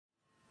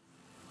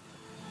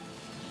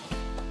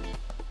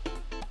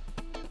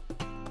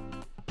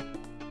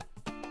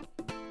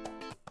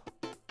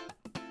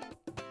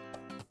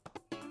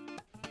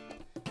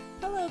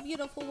Hello,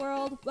 beautiful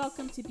world.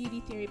 Welcome to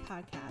Beauty Theory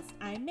Podcast.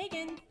 I'm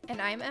Megan.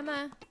 And I'm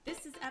Emma.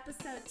 This is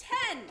episode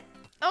 10.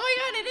 Oh my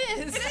god, it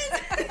is!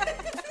 It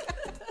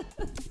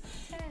is!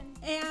 10.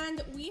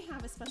 And we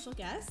have a special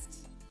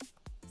guest,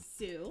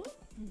 Sue.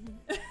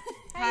 Mm-hmm.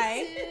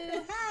 Hi.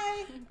 Sue.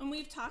 Hi. And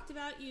we've talked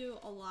about you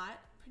a lot,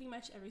 pretty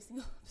much every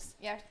single episode.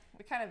 Yeah,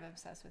 we're kind of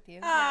obsessed with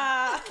you.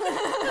 I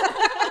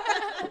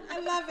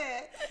love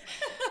it.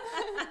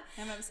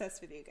 I'm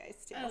obsessed with you guys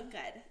too. Oh,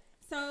 good.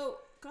 So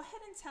go ahead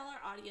and tell our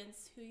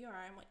audience who you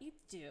are and what you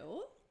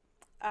do.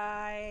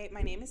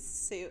 My name is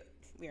Sue.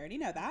 We already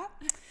know that.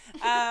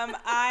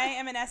 I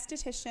am an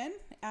esthetician,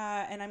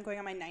 and I'm going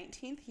on my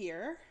 19th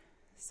year,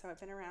 so I've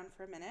been around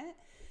for a minute.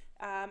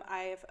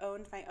 I've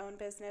owned my own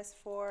business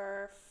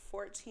for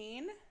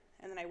 14,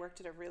 and then I worked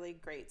at a really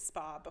great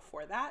spa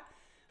before that,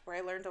 where I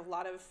learned a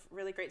lot of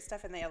really great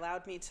stuff, and they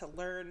allowed me to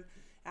learn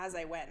as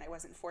I went. I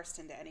wasn't forced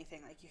into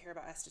anything. Like you hear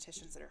about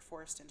estheticians that are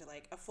forced into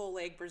like a full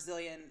leg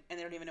Brazilian and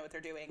they don't even know what they're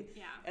doing.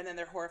 Yeah. And then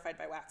they're horrified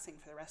by waxing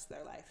for the rest of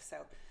their life. So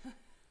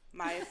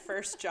my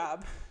first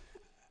job,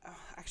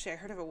 actually I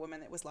heard of a woman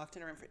that was locked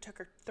in a room it took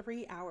her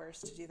 3 hours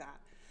to do that.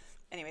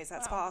 Anyways,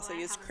 that spa also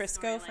used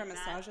Crisco for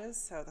massages.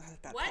 So that was a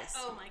bad place.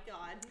 Oh my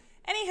God.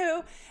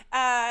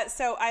 Anywho,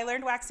 so I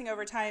learned waxing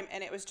over time,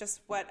 and it was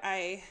just what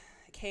I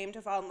came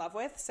to fall in love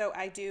with. So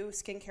I do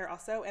skincare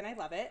also, and I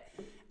love it.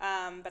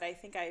 But I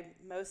think I'm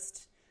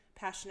most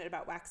passionate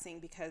about waxing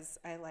because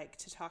I like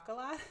to talk a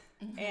lot,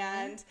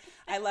 and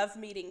I love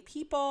meeting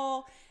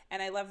people,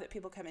 and I love that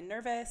people come in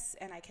nervous,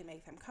 and I can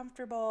make them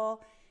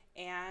comfortable,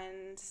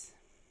 and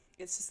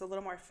it's just a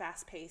little more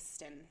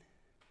fast-paced, and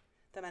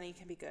the money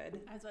can be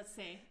good. I was about to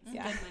say, it's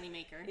Yeah. a good money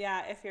maker.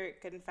 Yeah, if you're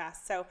good and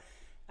fast. So,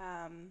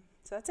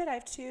 so that's it. I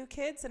have 2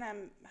 kids, and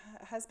I'm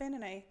a husband,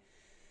 and I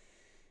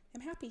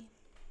am happy.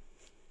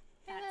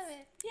 I love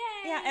it.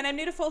 Yay! Yeah, and I'm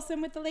new to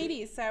Folsom with the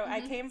ladies. So I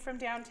came from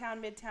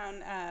downtown, Midtown,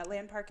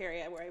 Land Park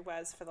area where I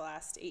was for the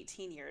last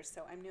 18 years.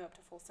 So I'm new up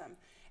to Folsom.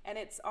 And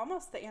it's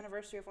almost the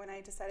anniversary of when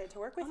I decided to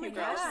work with you girls.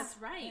 Gosh, that's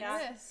right. Yeah.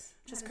 Yes.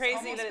 Which is It's crazy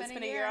almost that it's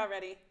been a year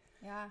already.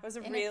 Yeah. It was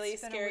a And really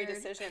it's been scary weird-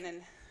 decision.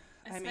 And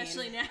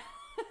Especially now.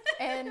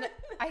 And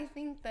I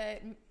think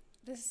that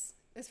this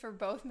is for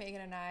both Megan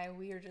and I.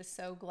 We are just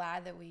so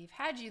glad that we've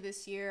had you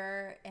this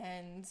year,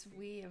 and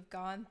we have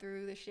gone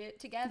through the shit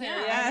together. Yeah.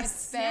 And Yes.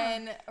 it's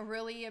been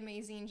really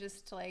amazing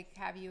just to like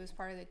have you as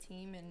part of the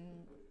team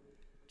and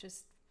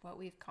just what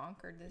we've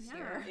conquered this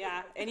year.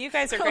 yeah, and you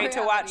guys are great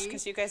to watch Choreography.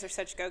 because you guys are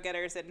such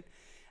go-getters. And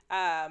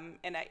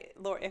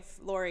if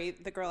Lori,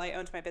 the girl I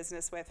owned my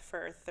business with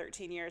for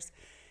 13 years,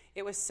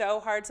 it was so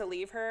hard to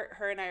leave her.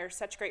 Her and I are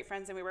such great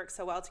friends, and we work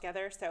so well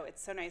together. So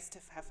it's so nice to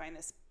find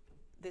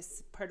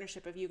this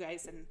partnership of you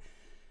guys and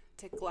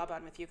to glob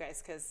on with you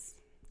guys, because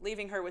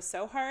leaving her was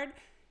so hard,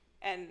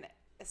 and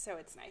so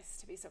it's nice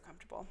to be so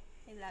comfortable.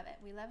 We love it.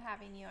 We love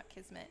having you at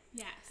Kismet.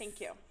 Yes.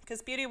 Thank you.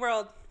 Because beauty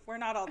world, we're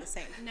not all the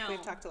same. No.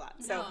 We've talked a lot.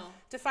 So No.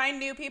 to find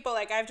new people,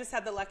 like I've just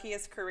had the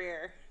luckiest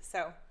career.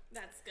 So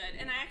That's good.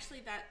 And I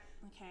actually,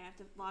 I have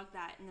to log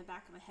that in the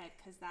back of my head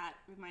because that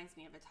reminds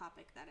me of a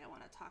topic that I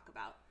want to talk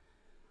about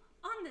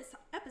on this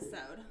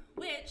episode,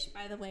 which,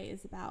 by the way,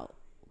 is about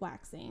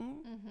waxing.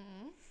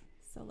 Mm-hmm.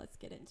 So let's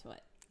get into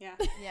it. yeah,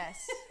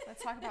 Yes.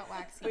 Let's talk about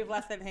waxing. we've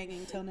left them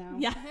hanging till now.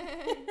 Yeah.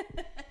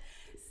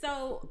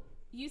 So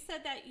you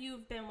said that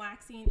you've been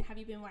waxing. Have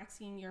you been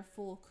waxing your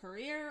full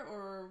career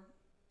or?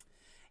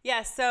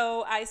 Yeah,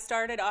 so I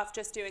started off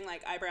just doing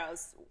like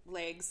eyebrows,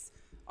 legs,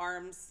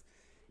 arms,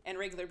 and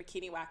regular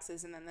bikini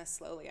waxes, and then this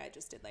slowly I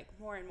just did like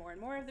more and more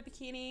and more of the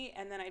bikini,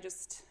 and then I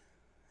just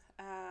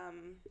I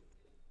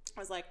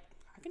was like,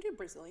 I can do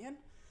Brazilian.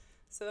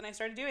 So then I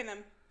started doing them.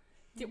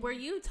 Were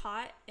you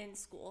taught in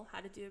school how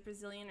to do a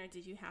Brazilian, or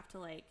did you have to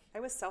like? I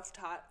was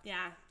self-taught.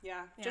 Yeah.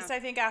 Yeah. Yeah. Just I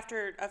think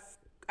after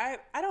I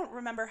don't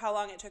remember how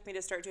long it took me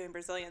to start doing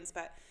Brazilians,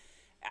 but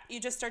you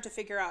just start to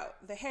figure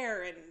out the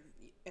hair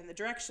and the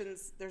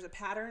directions. There's a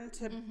pattern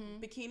to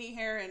bikini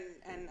hair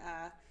and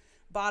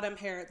bottom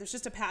hair. There's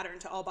just a pattern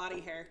to all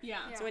body hair. Yeah.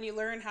 So when you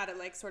learn how to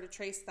like sort of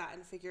trace that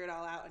and figure it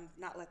all out and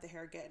not let the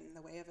hair get in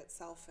the way of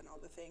itself and all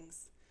the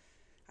things,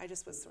 I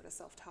just was sort of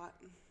self-taught.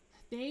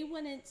 They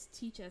wouldn't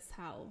teach us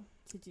how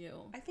to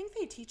do. I think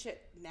they teach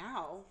it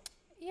now.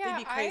 Yeah,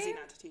 They'd be crazy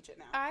not to teach it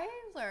now. I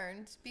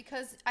learned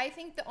because I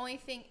think the only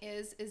thing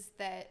is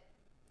that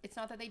it's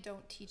not that they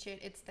don't teach it,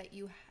 it's that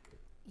you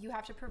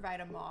have to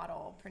provide a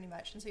model pretty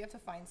much, and so you have to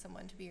find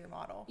someone to be your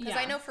model. Because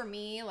I know for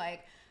me,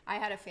 like I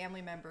had a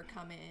family member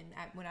come in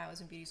when I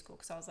was in beauty school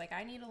because I was like,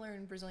 I need to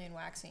learn Brazilian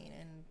waxing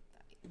and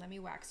let me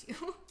wax you.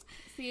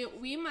 See,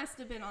 we must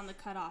have been on the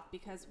cutoff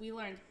because we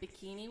learned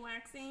bikini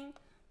waxing,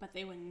 but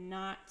they would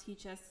not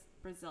teach us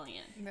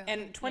Brazilian. Really?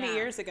 And 20 Yeah.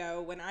 years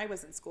ago, when I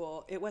was in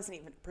school,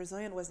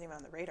 Brazilian wasn't even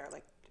on the radar.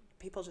 Like,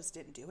 people just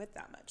didn't do it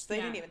that much. So they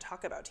Yeah. didn't even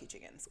talk about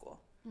teaching it in school.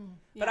 Yeah.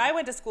 But I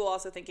went to school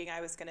also thinking I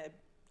was going to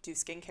do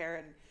skincare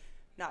and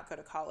not go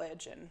to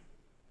college, and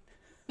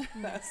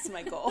that's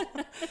my goal.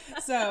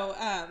 So,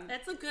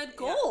 That's a good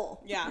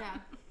goal. yeah.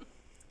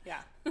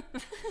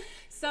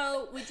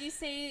 So would you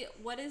say,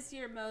 what is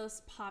your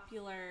most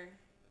popular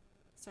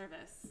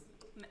service?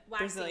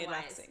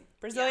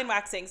 Brazilian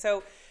waxing.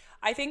 So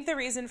I think the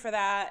reason for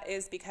that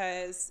is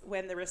because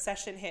when the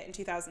recession hit in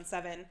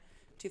 2007,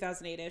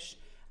 2008-ish,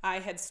 I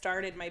had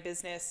started my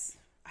business.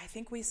 I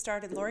think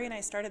Lori and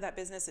I started that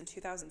business in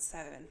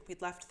 2007.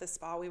 We'd left the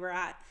spa we were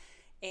at,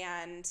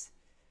 and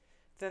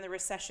then the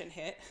recession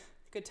hit.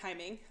 Good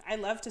timing. I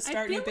love to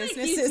start new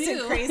businesses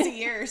in crazy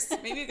years.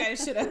 Maybe you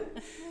guys should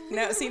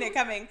have seen it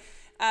coming.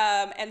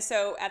 And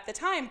so at the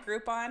time,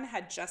 Groupon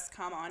had just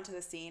come onto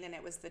the scene, and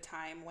it was the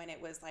time when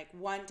it was like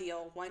one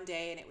deal, one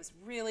day, and it was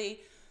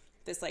really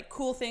this like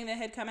cool thing that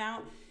had come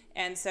out.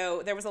 And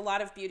so there was a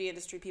lot of beauty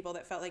industry people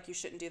that felt like you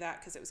shouldn't do that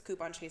because it was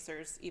coupon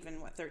chasers even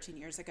 13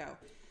 years ago.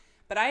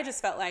 But I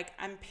just felt like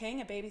I'm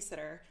paying a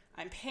babysitter,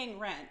 I'm paying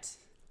rent,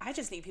 I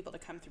just need people to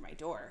come through my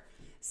door.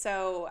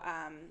 So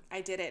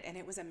I did it, and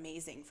it was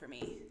amazing for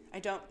me. I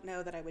don't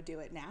know that I would do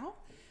it now,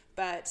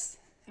 but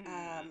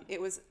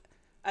it was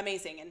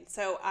amazing. And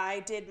so I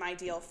did my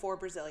deal for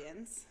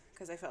Brazilians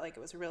because I felt like it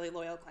was a really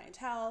loyal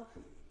clientele.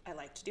 I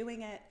liked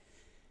doing it.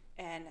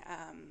 And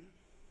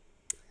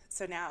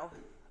so now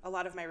a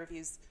lot of my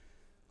reviews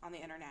on the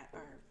internet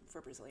are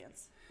for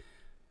Brazilians.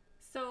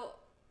 So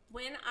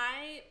when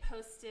I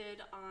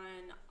posted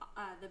on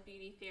the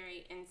Beauty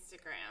Theory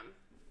Instagram,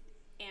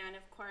 and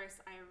of course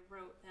I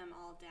wrote them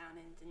all down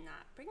and did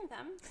not bring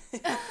them.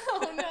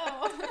 Oh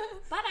no.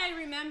 But I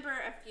remember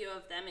a few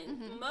of them,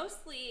 and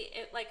mostly,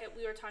 like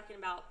we were talking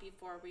about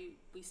before we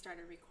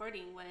started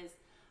recording, was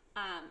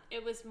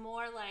it was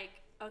more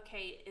like,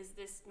 okay, is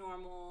this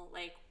normal?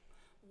 Like,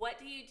 what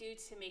do you do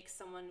to make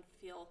someone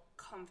feel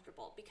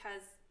comfortable?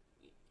 Because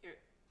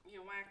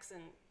you're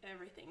waxing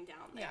everything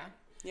down there.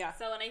 Yeah.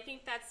 So, and I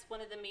think that's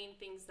one of the main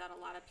things that a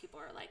lot of people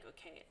are like,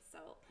 okay,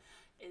 so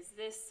is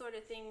this sort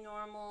of thing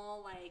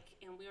normal? Like,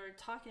 and we were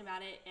talking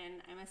about it,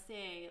 and I must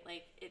say,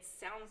 like, it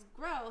sounds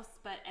gross,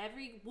 but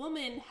every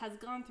woman has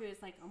gone through it.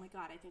 It's like, oh my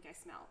God, I think I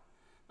smell.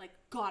 Like,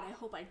 God, I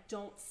hope I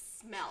don't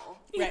smell.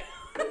 Right.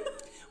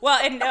 Well,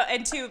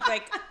 and too,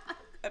 like,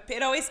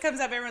 it always comes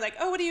up, everyone's like,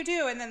 oh, what do you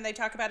do? And then they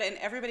talk about it,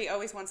 and everybody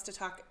always wants to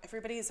talk.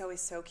 Everybody is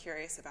always so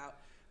curious about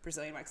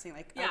Brazilian waxing,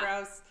 like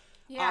eyebrows,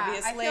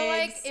 obvious I legs, feel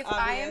like if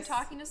I am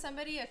talking to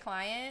somebody, a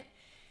client,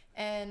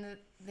 and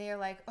they're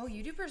like, oh,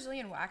 you do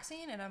Brazilian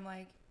waxing? And I'm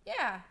like,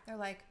 yeah. They're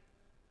like,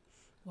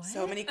 what?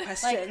 So many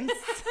questions.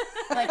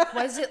 Like,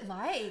 what is it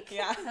like?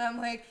 Yeah. And I'm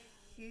like,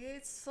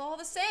 it's all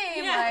the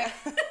same. Yeah.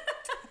 Like,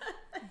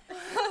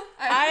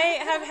 I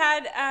have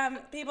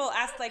had people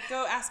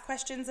go ask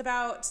questions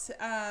about,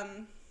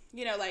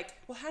 like,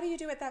 well, how do you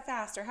do it that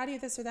fast? Or how do you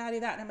this or that, how do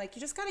you that? And I'm like,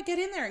 you just got to get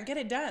in there and get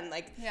it done.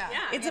 Like,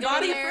 it's a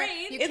body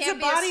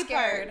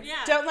part.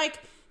 Yeah. Don't, like,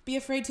 be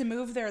afraid to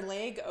move their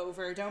leg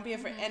over. Don't be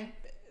afraid. And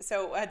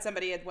so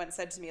somebody had once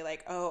said to me,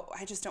 like, oh,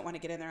 I just don't want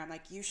to get in there. I'm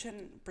like, you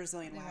shouldn't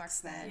Brazilian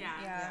wax then.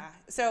 Yeah.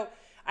 So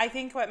I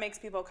think what makes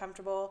people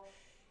comfortable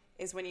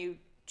is when you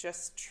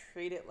just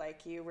treat it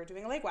like you were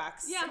doing a leg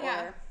wax.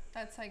 Yeah.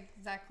 That's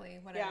exactly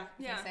what I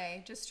can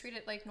say. Just treat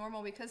it like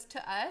normal, because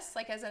to us,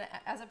 like as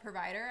a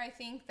provider, I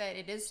think that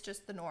it is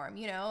just the norm,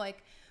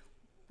 like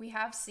we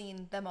have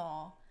seen them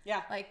all.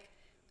 Yeah. Like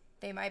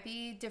they might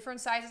be different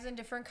sizes and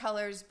different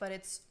colors, but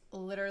it's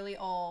literally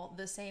all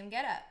the same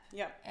getup.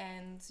 Yep.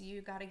 And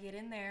you got to get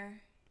in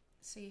there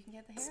so you can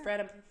get the hair.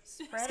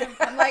 Spread them.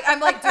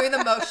 I'm like doing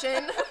the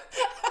motion.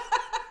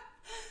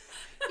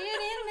 Get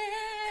in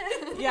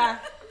there. Yeah.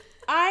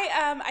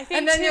 I think.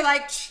 And then you're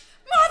like, motherfucker.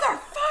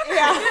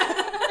 Yeah.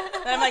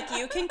 And I'm like,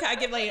 you can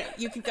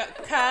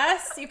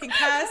cuss, you can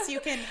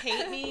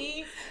hate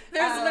me.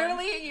 There's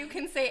literally, you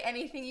can say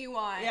anything you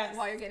want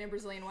while you're getting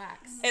Brazilian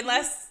wax.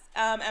 Unless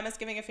Emma's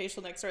giving a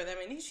facial next door to them,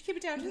 and you should keep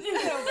it down just a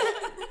little bit.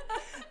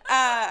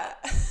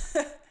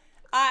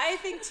 I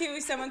think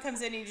too, someone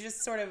comes in and you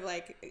just sort of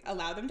like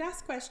allow them to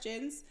ask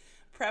questions,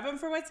 prep them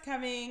for what's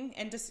coming,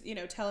 and just,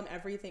 tell them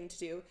everything to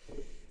do.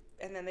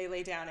 And then they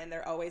lay down and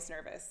they're always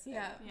nervous.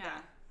 Yeah.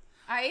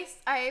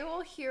 I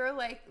will hear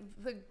like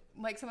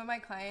some of my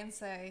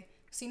clients I've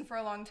seen for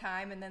a long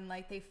time, and then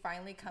like they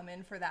finally come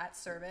in for that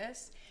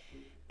service,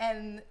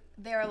 and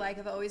they're like,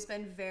 have always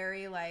been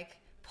very like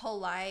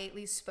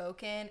politely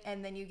spoken,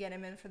 and then you get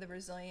them in for the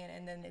Brazilian,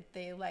 and then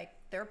they like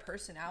their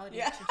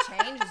personality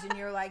changes, and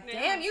you're like,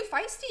 damn, you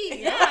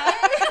feisty. Yeah.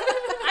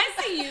 I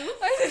see you.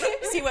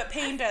 See what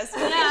pain does to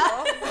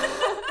people.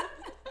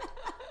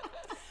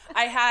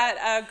 I had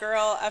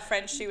a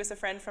friend, she was a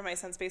friend from my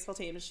son's baseball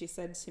team, and she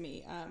said to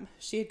me,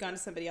 she had gone to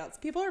somebody else.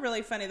 People are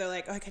really funny. They're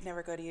like, oh, I could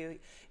never go to you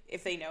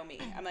if they know me.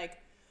 I'm like,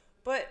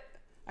 but,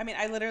 I mean,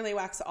 I literally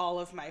wax all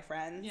of my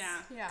friends.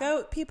 Yeah.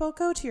 Go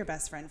to your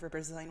best friend for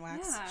Brazilian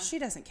wax. Yeah. She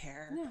doesn't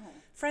care. No.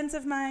 Friends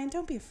of mine,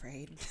 don't be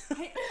afraid.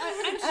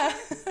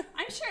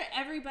 I'm sure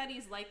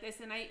everybody's like this,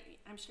 and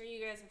I'm sure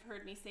you guys have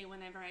heard me say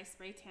whenever I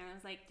spray tan, I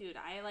was like, dude,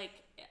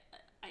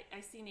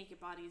 I see naked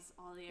bodies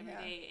all day, every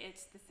day.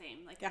 It's the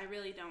same. Like, I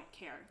really don't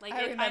care. Like,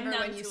 I remember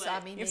when you saw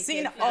me naked for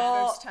the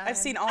first time. I've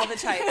seen all the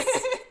types.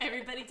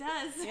 Everybody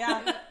does.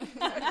 Yeah.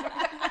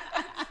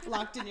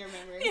 Locked in your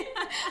memory.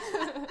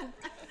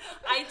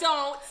 I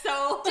don't,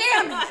 so.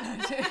 Damn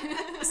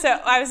it. So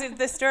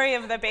the story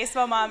of the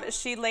baseball mom.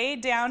 She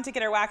laid down to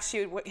get her wax.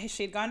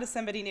 She'd gone to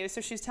somebody new,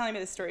 so she was telling me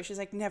this story. She's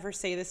like, never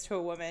say this to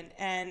a woman.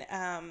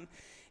 And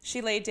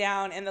she laid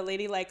down, and the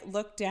lady like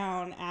looked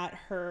down at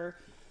her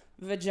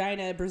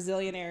vagina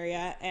Brazilian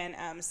area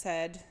and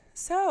said,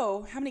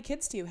 "So, how many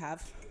kids do you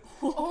have?"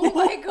 Oh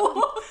my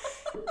God.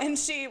 And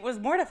she was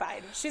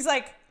mortified. She's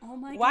like, "Oh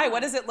my why? God. What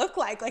does it look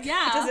like? Like,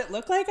 Yeah. does it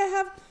look like I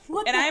have?"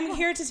 What and the I'm fuck?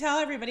 here to tell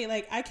everybody,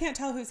 like, I can't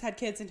tell who's had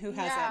kids and who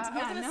hasn't. I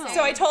was gonna no. say.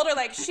 So I told her,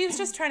 like, she was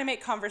just trying to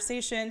make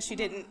conversation. She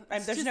didn't.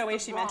 There's just no way the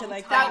she meant it wrong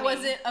like that that.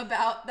 wasn't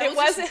about. That It was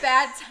wasn't- just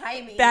bad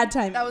timing. Bad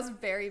timing. That was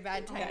very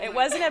bad timing. It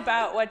wasn't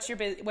about what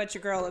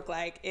your girl looked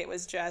like. It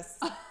was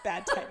just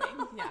bad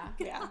timing. Yeah.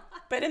 Yeah.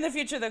 But in the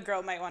future, the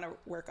girl might want to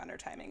work on her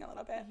timing a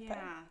little bit. Yeah,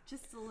 But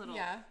just a little.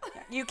 Yeah.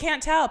 yeah. You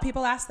can't tell.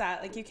 People ask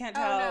that. Like, you can't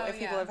tell no, if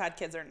people yeah. have had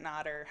kids or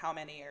not, or how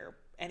many, or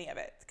any of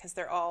it, because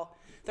they're all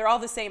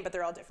the same, but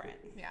they're all different.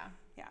 Yeah.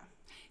 Yeah.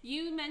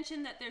 You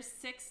mentioned that there's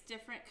 6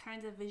 different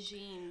kinds of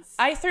vagines.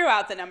 I threw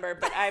out the number,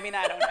 but I mean,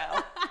 I don't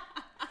know.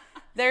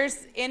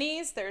 There's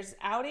innies, there's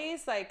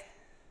outies, like,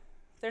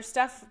 there's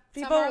stuff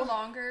people. Some are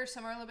longer,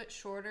 some are a little bit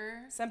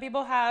shorter. Some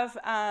people have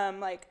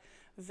like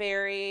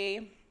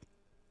very,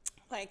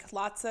 like,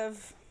 lots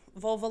of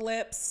vulva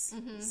lips.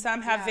 Mm-hmm.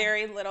 Some have Yeah.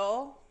 very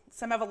little.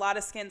 Some have a lot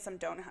of skin. Some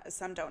don't.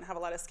 Some don't have a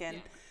lot of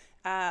skin.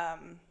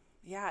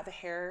 Yeah, the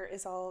hair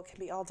can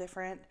be all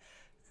different.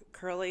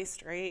 Curly,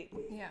 straight,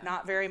 Yeah.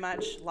 not very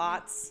much,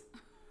 lots.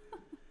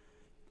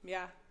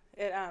 Yeah,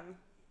 it.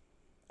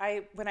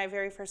 When I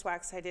very first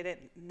waxed, I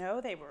didn't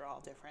know they were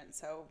all different.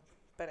 So,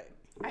 but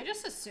I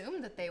just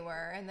assumed that they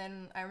were, and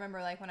then I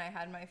remember like when I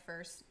had my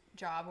first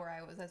job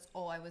where that's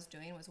all I was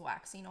doing was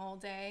waxing all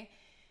day.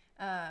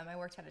 I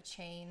worked at a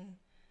chain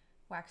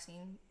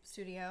waxing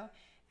studio,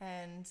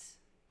 and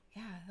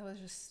yeah, that was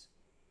just.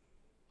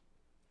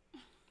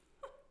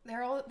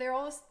 They're all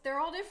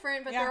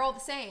different, but Yeah. they're all the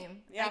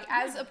same. Yeah. Like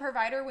as a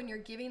provider, when you're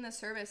giving the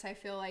service, I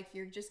feel like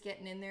you're just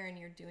getting in there and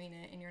you're doing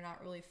it, and you're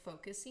not really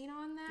focusing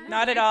on that.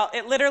 not at all.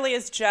 It literally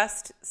is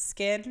just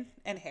skin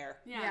and hair.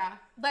 Yeah.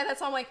 But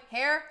that's why I'm like,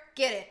 hair,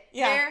 get it.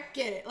 Yeah. Hair,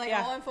 get it. Like,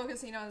 Yeah. all I'm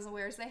focusing on is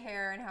where's the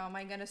hair and how am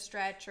I going to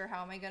stretch or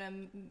how am I going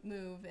to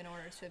move in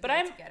order to But be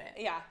able to get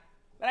it. Yeah.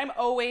 But I'm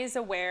always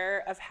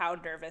aware of how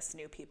nervous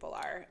new people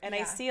are. And I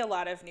Yeah. see a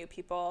lot of new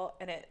people,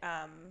 and it,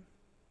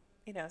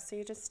 so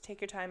you just take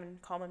your time and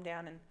calm them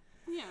down.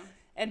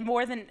 And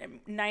more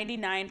than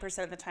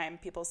 99% of the time,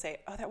 people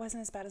say, "Oh, that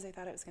wasn't as bad as I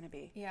thought it was going to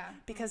be." Yeah.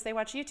 Because they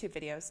watch YouTube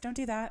videos. Don't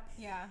do that.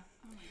 Yeah.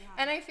 Oh my God.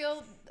 And I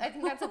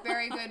think that's a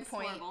very good It's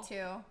point horrible.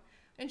 too.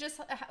 And just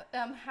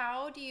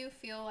how do you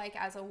feel like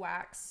as a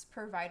wax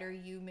provider,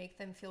 you make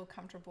them feel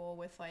comfortable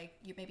with like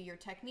maybe your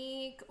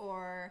technique,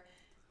 or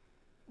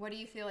what do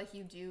you feel like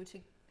you do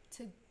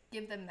to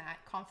give them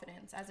that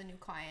confidence as a new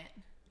client?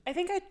 I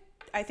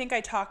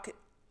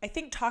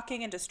think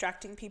talking and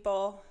distracting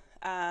people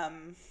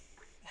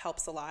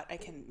helps a lot. I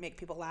can make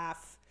people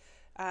laugh.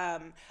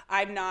 I'm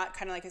not,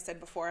 kind of like I said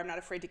before, I'm not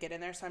afraid to get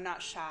in there, so I'm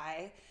not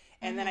shy.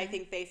 And then I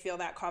think they feel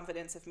that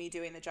confidence of me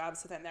doing the job,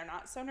 so then they're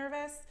not so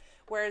nervous.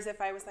 Whereas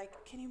if I was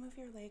like, "Can you move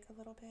your leg a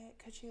little bit?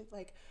 Could you,"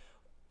 like,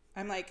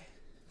 I'm like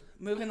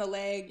moving the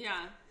leg.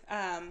 Yeah.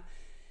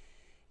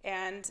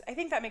 And I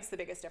think that makes the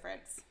biggest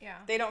difference. Yeah.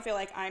 They don't feel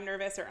like I'm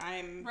nervous or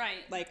I'm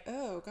Right. like,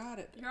 "Oh, got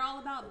it." You're all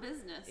about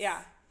business.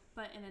 Yeah.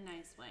 But in a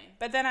nice way.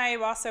 But then I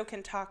also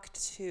can talk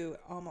to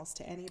almost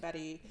to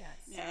anybody. Yes.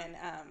 Yeah.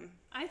 And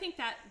I think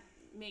that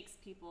makes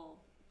people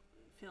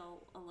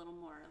feel a little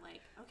more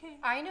like, okay.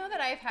 I know that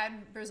I've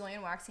had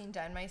Brazilian waxing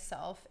done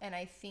myself, and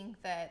I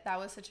think that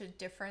was such a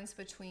difference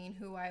between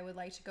who I would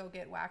like to go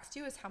get waxed to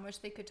is how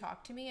much they could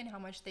talk to me and how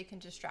much they can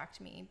distract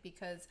me,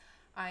 because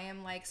I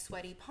am like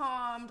sweaty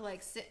palmed,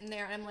 like sitting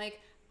there, and I'm like,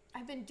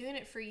 I've been doing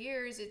it for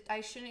years. I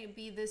shouldn't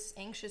be this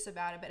anxious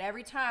about it, but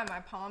every time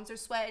my palms are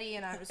sweaty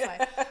and I'm just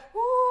like,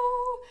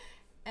 woo.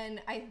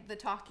 And the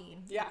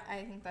talking. Yeah.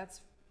 I think that's.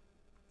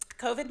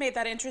 COVID made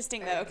that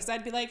interesting, though, because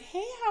I'd be like,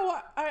 "Hey,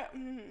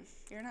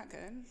 you're not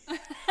good." Well,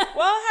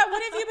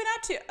 what have you been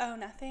up to? "Oh,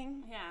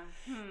 nothing." Yeah.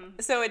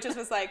 So it just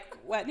was like,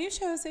 "What new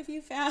shows have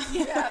you found?"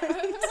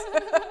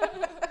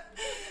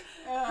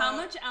 How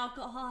much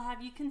alcohol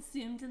have you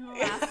consumed in the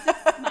last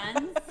 6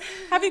 months?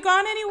 Have you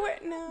gone anywhere?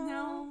 No.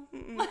 No.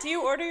 Mm-mm. Do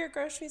you order your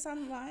groceries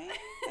online?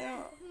 I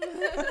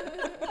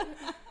don't.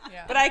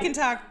 Yeah. But I can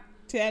talk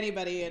to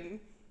anybody,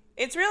 and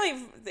it's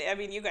really, I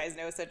mean, you guys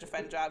know it's such a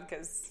fun job,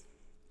 because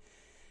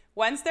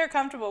once they're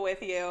comfortable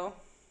with you,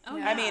 Oh,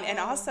 I mean, yeah. and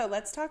also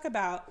let's talk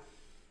about,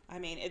 I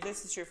mean,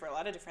 this is true for a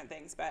lot of different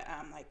things, but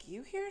like,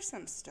 you hear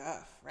some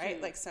stuff, right?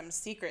 Dude. Like some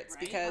secrets, Right.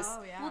 because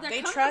Oh, yeah. Well, they're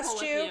they comfortable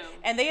trust with you, you.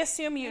 and they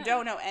assume you Yeah.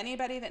 don't know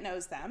anybody that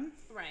knows them,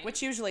 Right.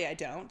 which usually I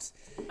don't.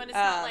 But it's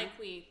not like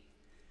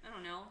I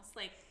don't know. It's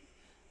like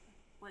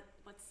what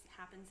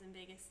happens in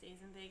Vegas stays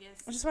in Vegas.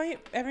 I just want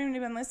everyone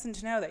to listen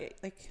to know that,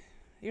 like,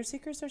 your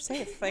secrets are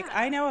safe. Like, Yeah.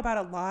 I know about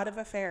a lot of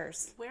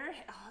affairs.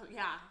 Oh,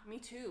 yeah, me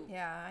too.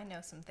 Yeah, I know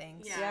some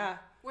things. Yeah. Yeah.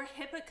 We're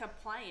HIPAA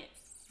compliant.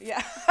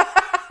 Yeah.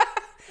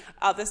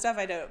 The stuff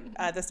I don't.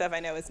 The stuff I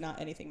know is not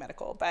anything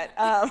medical, but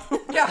Whatever.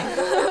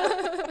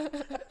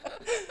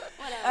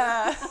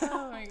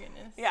 Oh my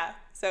goodness. yeah.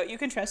 So you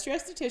can trust your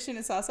esthetician.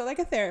 It's also like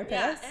a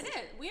therapist. Yeah, it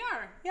is. We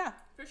are. Yeah.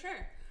 For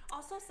sure.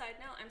 Also, side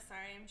note, I'm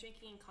sorry, I'm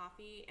drinking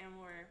coffee and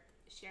we're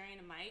sharing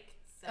a mic.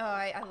 So.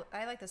 Oh,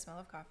 I like the smell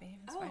of coffee.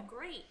 It's fine.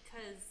 Great,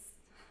 because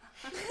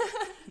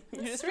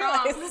You just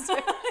strong. realized.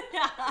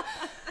 Yeah.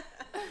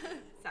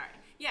 Sorry.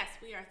 Yes,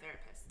 we are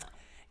therapists, though.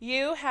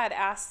 You had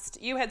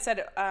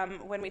said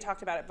when we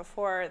talked about it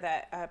before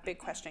that a big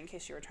question, in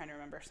case you were trying to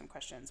remember some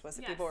questions, was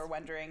that people were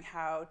wondering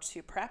how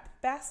to prep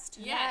best.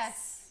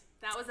 Yes.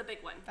 That was a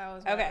big one. That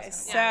was what Okay, I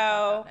was gonna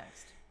talk about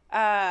next.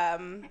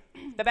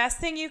 The best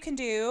thing you can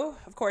do,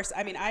 of course,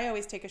 I mean, I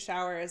always take a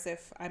shower as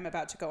if I'm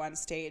about to go on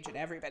stage and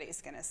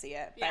everybody's going to see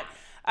it. But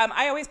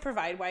I always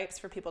provide wipes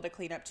for people to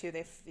clean up too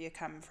if you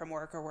come from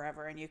work or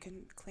wherever, and you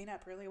can clean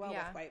up really well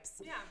with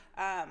wipes.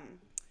 Yeah.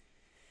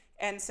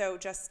 And so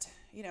just,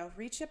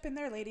 reach up in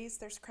there, ladies.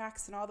 There's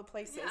cracks in all the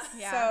places.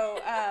 Yeah. So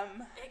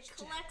It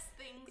collects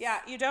things. yeah,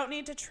 you don't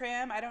need to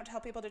trim. I don't tell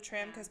people to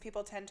trim because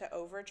people tend to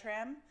over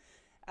trim.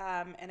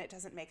 And it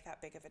doesn't make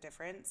that big of a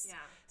difference. Yeah.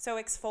 So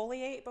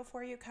exfoliate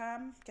before you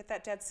come. Get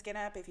that dead skin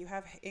up. If you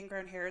have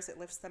ingrown hairs, it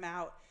lifts them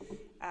out.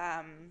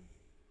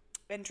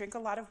 And drink a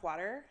lot of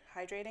water.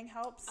 Hydrating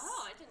helps.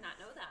 Oh, I did not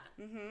know that.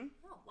 Mm-hmm.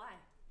 Oh, why?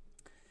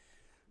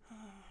 Oh,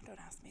 don't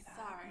ask me that.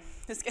 Sorry.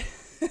 Just kidding.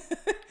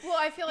 Well,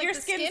 I feel like Your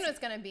the skin skin's- was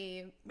going to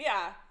be...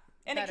 Yeah.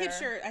 And it keeps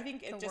better I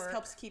think it to just work.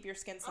 helps keep your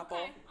skin supple.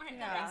 Okay. All right.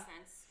 Yeah. That makes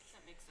sense.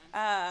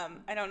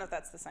 I don't know if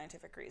that's the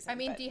scientific reason. I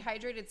mean, but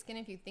dehydrated skin,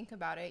 if you think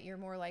about it, you're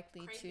more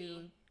likely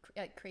to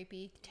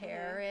crepey,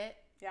 tear it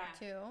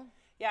too.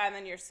 Yeah, and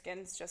then your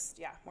skin's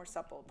just, more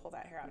supple. Pull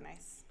that hair out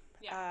nice.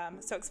 Yeah.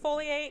 So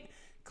exfoliate,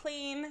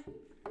 clean,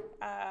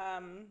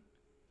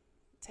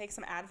 take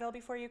some Advil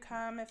before you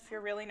come if you're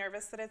really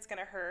nervous that it's going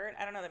to hurt.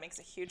 I don't know, that makes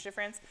a huge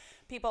difference.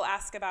 People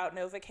ask about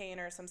Novocaine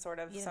or some sort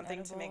of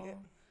something to make it.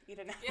 Eat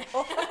an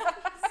edible.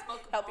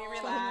 Help you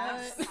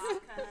relax.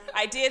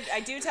 I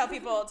do tell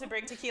people to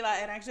bring tequila,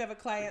 and I actually have a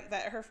client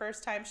that her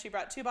first time she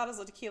brought 2 bottles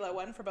of tequila,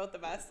 one for both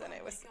of us, and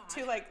it was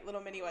 2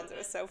 little mini ones. It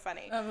was so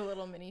funny. Of a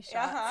little mini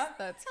shots.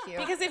 That's cute.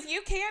 Because if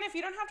you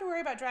don't have to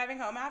worry about driving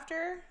home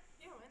after,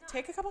 why not?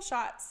 take a couple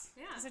shots.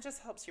 Yeah. Because it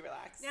just helps you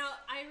relax. Now,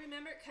 I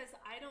remember, because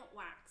I don't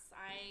wax.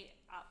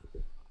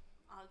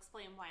 I'll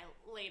explain why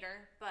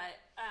later,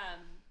 but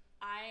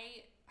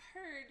I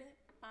heard,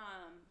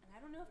 and I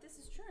don't know if this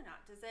is true or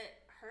not, does it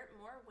hurt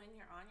more when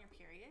you're on your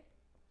period?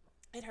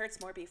 It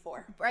hurts more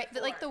before. Right,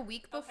 like the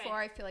week before,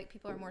 I feel like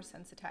people are more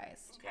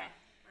sensitized. Okay,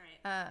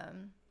 right.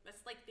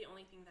 That's like the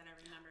only thing that I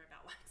remember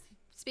about waxing.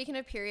 Speaking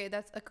of period,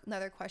 that's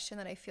another question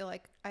that I feel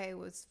like I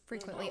was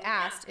frequently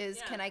asked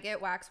can I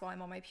get wax while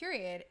I'm on my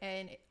period?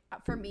 And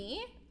for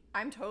me,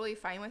 I'm totally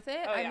fine with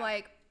it. I'm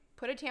like,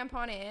 put a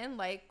tampon in.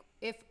 Like,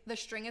 if the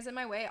string is in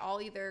my way,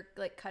 I'll either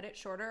like cut it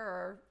shorter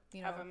or,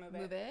 have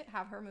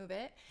her move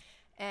it.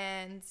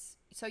 And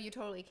so you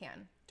totally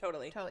can.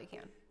 Totally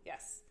can.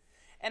 Yes.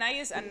 And I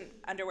use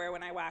underwear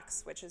when I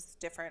wax, which is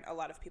different. A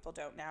lot of people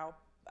don't now,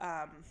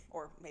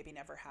 or maybe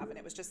never have. And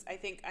it was just, I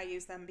think I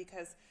use them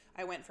because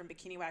I went from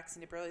bikini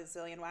waxing to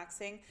Brazilian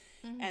waxing.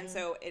 Mm-hmm. And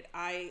so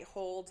I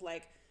hold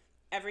like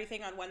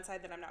everything on one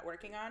side that I'm not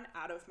working on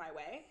out of my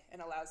way,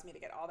 and allows me to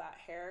get all that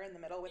hair in the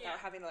middle without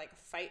having to like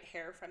fight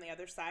hair from the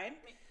other side.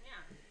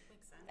 Yeah,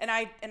 makes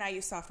sense. And I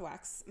use soft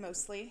wax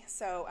mostly.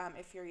 So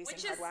if you're using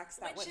hard wax,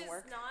 that wouldn't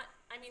work.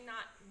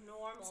 Not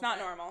normal. It's not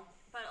normal.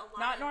 But a lot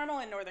not normal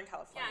in Northern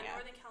California. Yeah,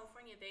 Northern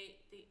California, they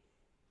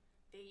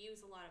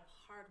use a lot of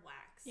hard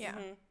wax. Yeah.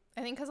 Mm-hmm.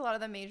 I think because a lot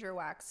of the major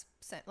wax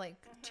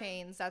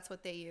chains, that's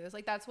what they use.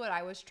 Like, that's what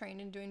I was trained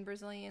in doing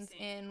Brazilians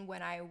in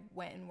when I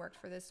went and worked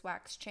for this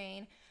wax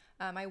chain.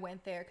 I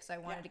went there because I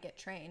wanted to get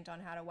trained on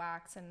how to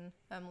wax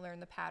and learn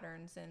the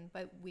patterns.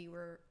 But we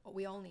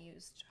only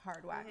used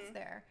hard wax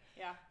there.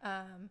 Yeah.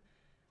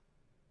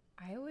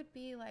 I would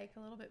be like a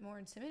little bit more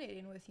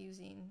intimidating with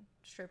using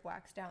strip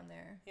wax down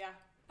there. Yeah.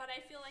 But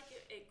I feel like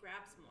it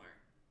grabs more,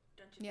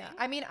 don't you think?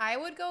 I mean,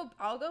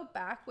 I'll go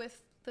back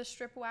with the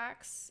strip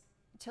wax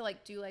to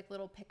like do like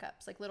little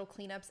pickups, like little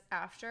cleanups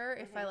after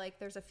if I like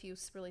there's a few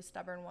really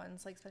stubborn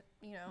ones, like,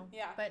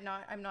 but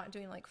I'm not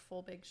doing like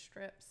full big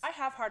strips. I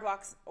have hard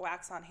wax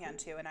on hand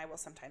too, and I will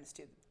sometimes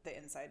do the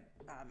inside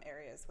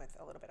areas with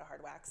a little bit of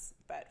hard wax,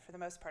 but for the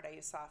most part I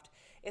use soft.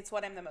 It's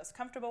what I'm the most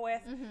comfortable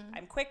with.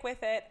 I'm quick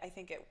with it. I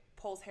think it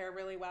pulls hair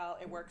really well.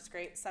 It works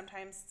great.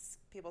 Sometimes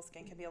people's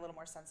skin can be a little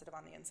more sensitive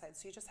on the inside,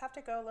 so you just have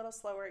to go a little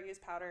slower, use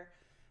powder,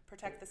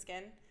 protect the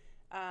skin,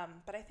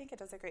 but I think it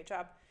does a great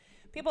job.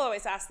 People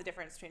always ask the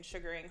difference between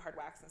sugaring hard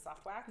wax and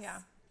soft wax. Yeah.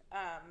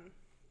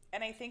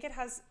 And I think it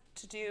has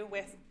to do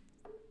with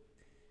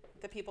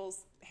the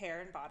people's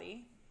hair and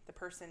body, the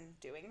person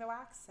doing the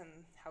wax, and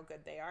how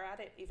good they are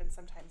at it, even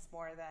sometimes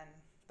more than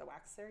the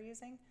wax they're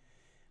using.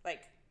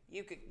 Like,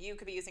 you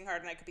could be using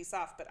hard and I could be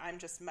soft, but I'm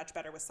just much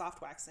better with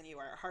soft wax than you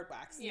are at hard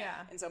wax. Yeah.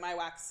 And so my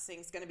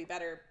waxing's going to be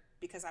better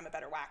because I'm a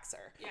better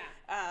waxer.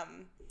 Yeah.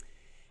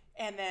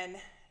 And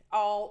then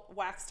all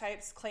wax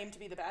types claim to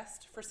be the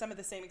best for some of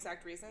the same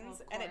exact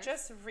reasons. And it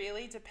just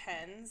really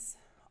depends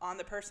on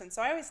the person.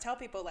 So I always tell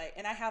people, like,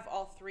 and I have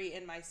all 3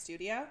 in my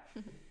studio.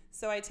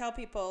 So I tell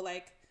people,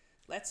 like,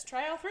 let's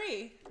try all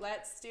 3.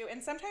 Let's do,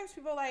 and sometimes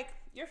people like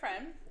your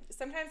friend.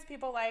 Sometimes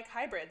people like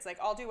hybrids. Like,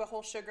 I'll do a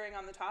whole sugaring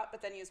on the top,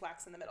 but then use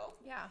wax in the middle.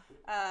 Yeah.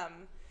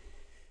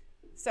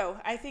 So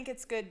I think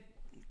it's good.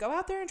 Go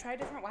out there and try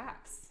different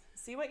wax.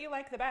 See what you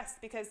like the best,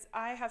 because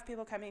I have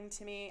people coming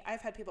to me.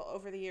 I've had people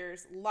over the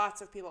years, lots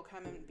of people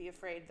come and be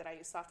afraid that I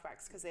use soft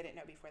wax because they didn't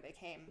know before they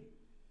came.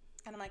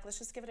 And I'm like, let's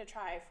just give it a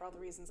try for all the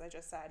reasons I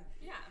just said.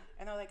 Yeah.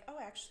 And they're like, oh,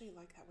 I actually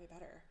like that way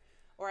better.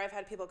 Or I've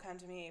had people come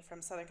to me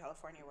from Southern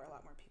California where a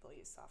lot more people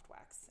use soft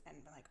wax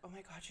and be like, oh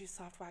my God, you use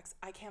soft wax.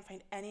 I can't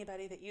find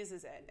anybody that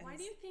uses it. And why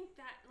do you think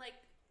that, like,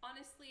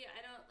 honestly,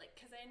 I don't, like,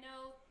 because I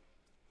know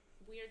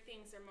weird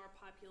things are more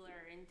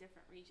popular in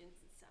different regions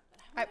and stuff.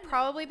 But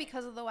probably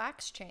because of the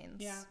wax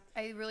chains. Yeah.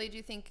 I really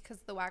do think because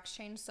of the wax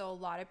chains. So a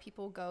lot of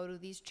people go to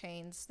these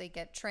chains, they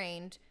get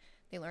trained,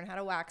 they learn how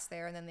to wax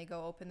there, and then they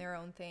go open their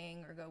own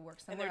thing or go work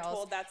somewhere else. And they're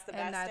told that's the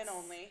best and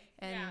only.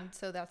 And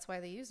so that's why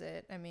they use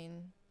it. I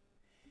mean,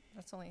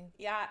 that's only.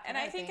 Yeah, and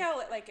I think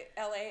like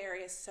LA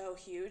area is so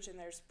huge, and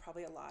there's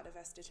probably a lot of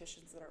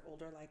estheticians that are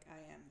older like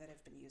I am that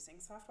have been using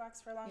soft wax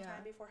for a long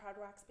time before hard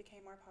wax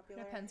became more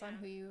popular. Depends on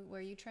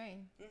where you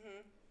train.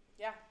 Mm-hmm.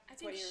 Yeah, I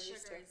think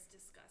sugar is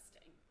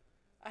disgusting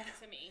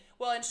to me.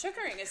 Well, and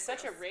sugaring is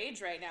such a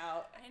rage right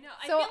now. I know.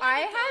 So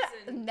I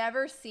had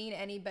never seen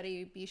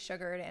anybody be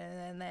sugared,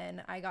 and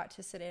then I got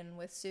to sit in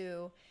with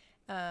Sue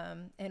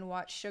and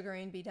watch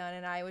sugaring be done,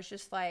 and I was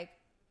just like,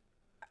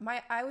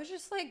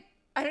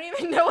 I don't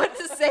even know what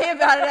to say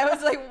about it. I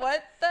was like,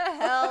 what the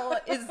hell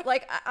is,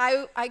 like,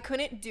 I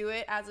couldn't do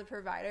it as a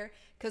provider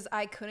because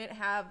I couldn't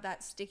have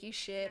that sticky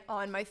shit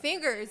on my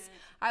fingers.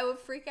 I would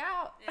freak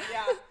out.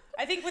 Yeah.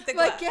 I think with the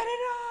glove. Like, get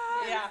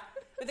it on. Yeah.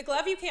 With the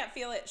glove, you can't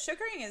feel it.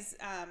 Sugaring is,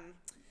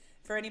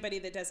 for anybody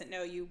that doesn't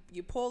know,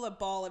 you pull a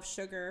ball of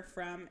sugar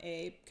from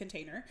a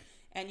container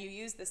and you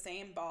use the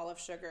same ball of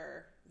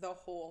sugar the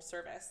whole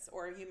service,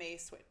 or you may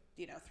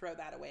throw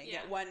that away and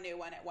get one new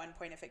one at one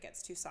point if it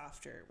gets too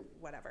soft or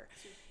whatever.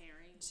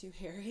 Too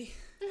hairy.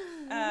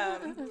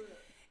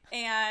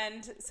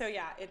 And so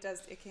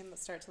it can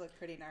start to look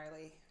pretty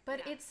gnarly.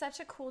 But it's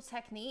such a cool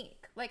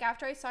technique. Like,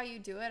 after I saw you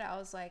do it, I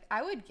was like,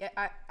 I would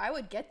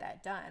get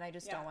that done. I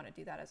just don't want to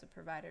do that as a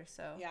provider.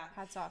 So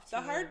hats off to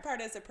you. The hard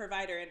part as a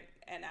provider,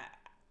 and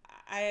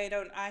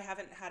I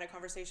haven't had a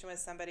conversation with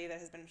somebody that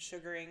has been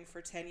sugaring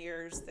for 10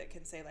 years that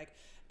can say, like,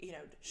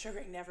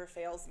 sugaring never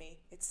fails me.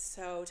 It's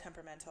so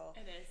temperamental.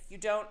 It is. You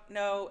don't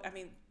know, I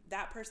mean,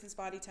 that person's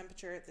body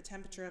temperature, the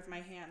temperature of my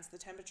hands, the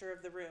temperature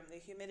of the room, the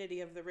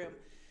humidity of the room.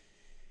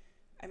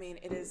 I mean,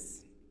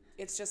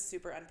 it's just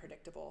super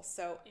unpredictable.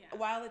 So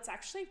while it's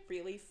actually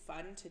really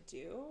fun to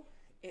do,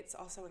 it's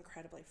also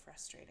incredibly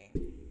frustrating.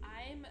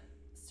 I'm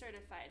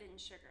certified in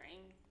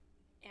sugaring,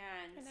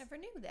 and I never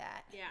knew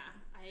that. Yeah,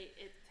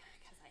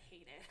 because I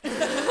hate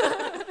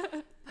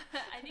it.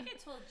 I think I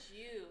told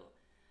you.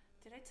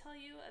 Did I tell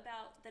you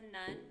about the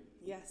nun?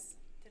 Yes.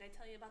 Did I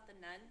tell you about the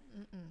nun?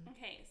 Mm-mm.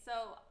 Okay,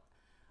 so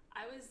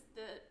I was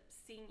the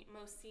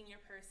most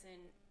senior person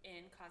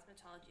in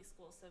cosmetology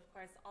school, so of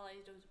course all I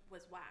did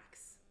was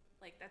wax.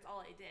 Like, that's all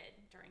I did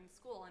during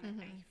school, and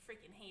I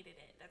freaking hated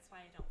it. That's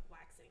why I don't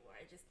wax anymore.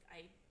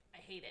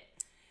 I hate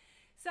it.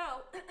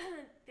 So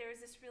there was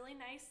this really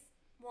nice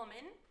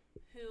woman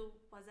who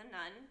was a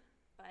nun,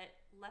 but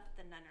left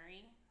the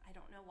nunnery. I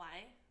don't know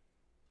why.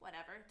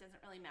 Whatever,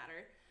 doesn't really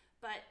matter.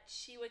 But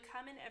she would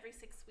come in every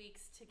 6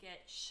 weeks to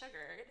get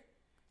sugared,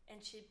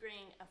 and she'd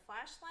bring a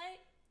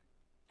flashlight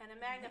and a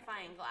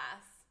magnifying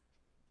glass.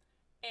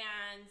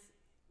 And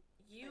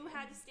you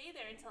had to stay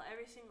there until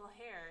every single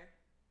hair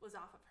was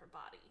off of her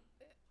body.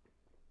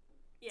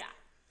 Yeah.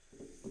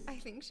 I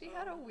think she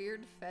had a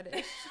weird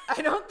fetish.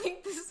 I don't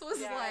think this was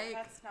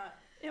that's not.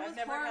 I've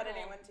never had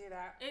anyone do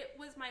that. It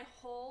was my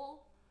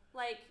whole,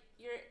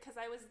 because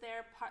I was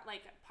there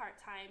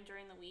part-time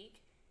during the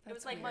week. It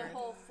was like weird. My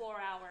whole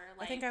 4 hour.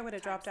 I think I would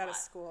have dropped out of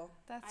school.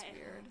 That's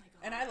weird.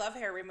 Oh, and I love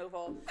hair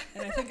removal,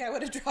 and I think I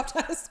would have dropped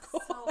out of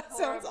school. So that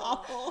sounds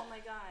awful. Oh my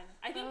god!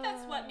 I think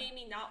that's what made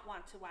me not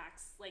want to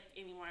wax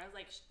anymore. I was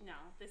like, no,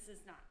 this is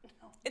not.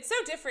 No. It's so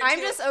different. I'm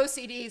just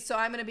OCD, so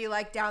I'm gonna be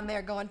down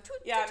there going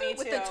me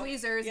with too. the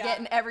tweezers,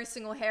 getting every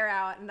single hair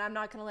out, and I'm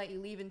not gonna let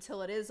you leave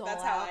until it is all out.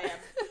 That's how I am.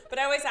 But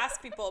I always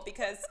ask people,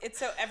 because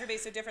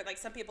everybody's so different. Like,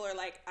 some people are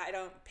like,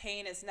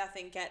 pain is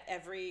nothing. Get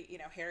every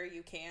hair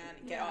you can.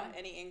 Get all,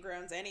 any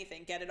ingrowns,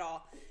 anything. Get it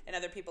all. And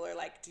other people are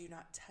like, do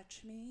not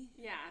touch me.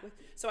 Yeah.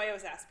 So I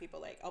always ask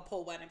people, I'll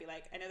pull one and be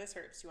like, I know this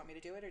hurts. Do you want me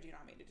to do it, or do you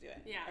not want me to do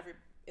it? Yeah.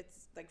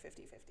 It's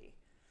 50-50.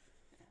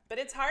 But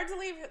it's hard to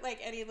leave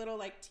any little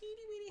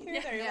teeny weeny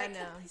hair there. You're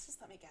like, please just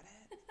let me get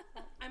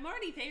it. I'm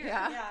already there.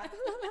 Yeah.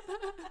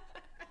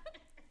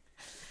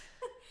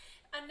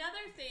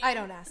 Another thing. I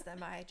don't ask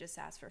them. I just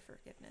ask for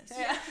forgiveness.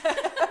 Yeah.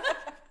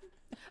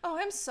 Oh,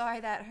 I'm sorry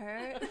that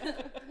hurt.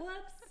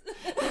 Whoops.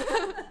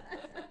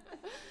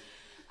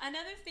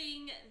 Another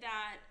thing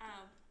that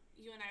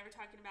you and I were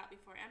talking about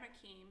before Emmer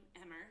came.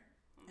 Emmer.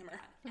 Oh my Emmer.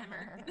 God.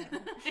 Emmer.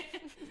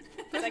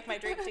 It's like my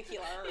drink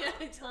tequila. Yeah,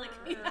 until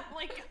oh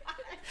my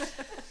God.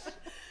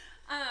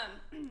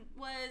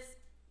 Was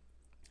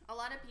a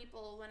lot of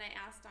people, when I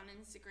asked on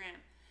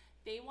Instagram,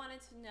 they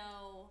wanted to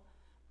know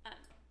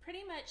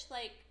pretty much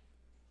like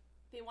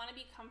they want to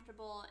be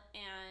comfortable,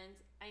 and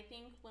I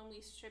think when we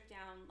strip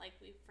down, like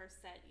we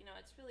first said, you know,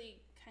 it's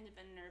really kind of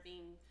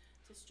unnerving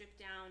to strip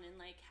down and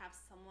like have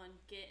someone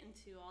get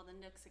into all the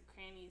nooks and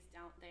crannies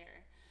down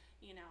there,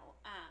 you know.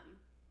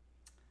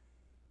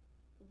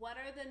 What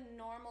are the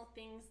normal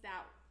things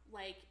that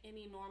like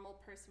any normal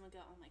person would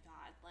go, oh my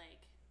God,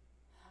 like,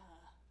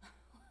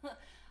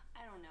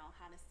 I don't know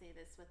how to say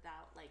this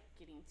without like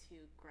getting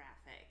too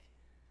graphic.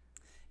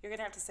 You're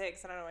gonna have to say it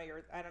because I don't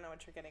know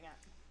what you're getting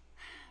at.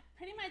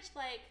 Pretty much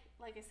like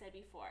I said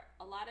before,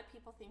 a lot of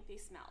people think they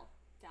smell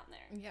down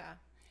there. Yeah.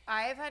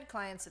 I've had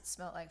clients that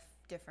smell like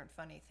different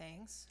funny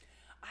things.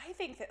 I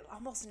think that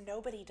almost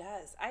nobody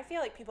does. I feel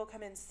like people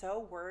come in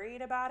so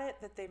worried about it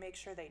that they make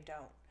sure they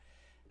don't.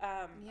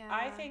 Yeah.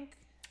 I think...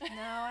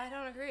 No, I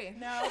don't agree.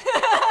 No.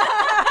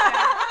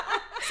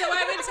 So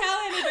I would tell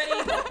anybody,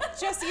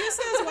 just use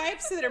those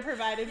wipes that are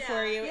provided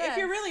for you. Yes. If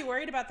you're really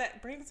worried about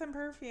that, bring some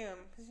perfume.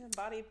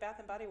 Bath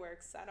and Body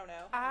Works. I don't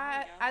know.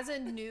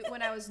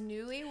 When I was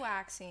newly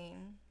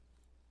waxing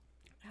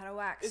at a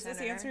wax Is this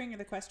center, answering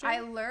the question?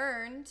 I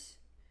learned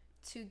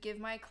to give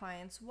my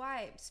clients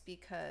wipes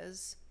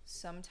because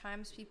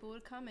sometimes people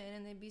would come in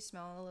and they'd be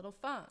smelling a little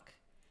funk.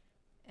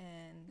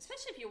 And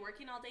especially if you're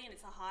working all day and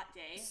it's a hot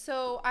day.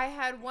 So I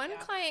had one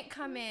client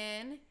come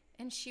in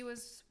and she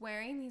was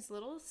wearing these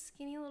little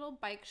skinny little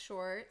bike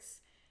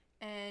shorts,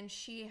 and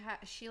she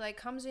like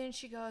comes in and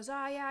she goes,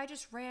 oh yeah, I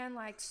just ran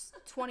like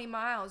 20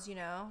 miles, you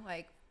know,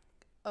 like,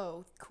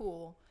 oh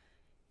cool,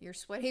 your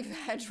sweaty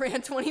vag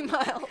ran 20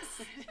 miles.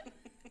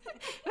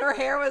 Her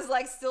hair was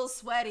like still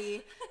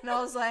sweaty, and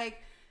I was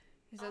like,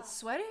 is that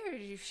sweaty or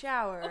did you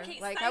shower? Okay,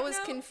 like I was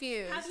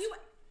confused.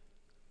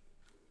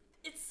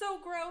 It's so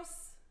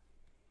gross.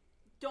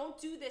 Don't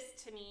do this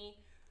to me.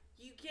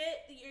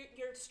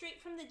 You're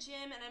straight from the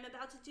gym and I'm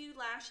about to do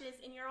lashes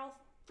and you're all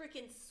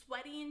freaking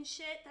sweaty and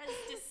shit. That is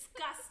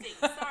disgusting.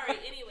 Sorry.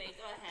 Anyway,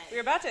 go ahead.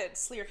 You're about to,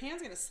 your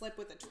hand's going to slip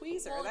with a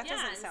tweezer. Well, that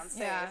doesn't sound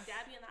safe. Yeah.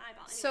 Stab you in the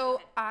eyeball. Anyway,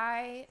 so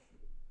I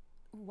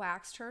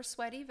waxed her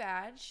sweaty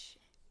vag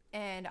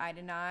and I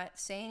did not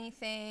say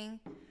anything.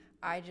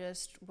 I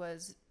just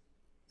was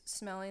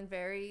smelling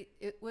very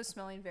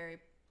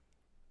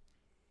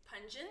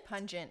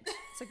pungent.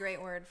 It's a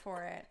great word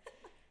for it.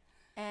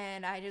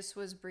 And I just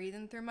was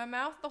breathing through my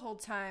mouth the whole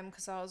time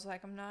because I was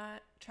like, I'm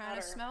not trying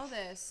to smell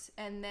this.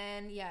 And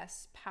then,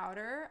 yes,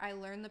 powder. I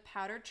learned the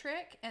powder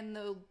trick and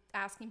the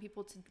asking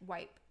people to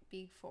wipe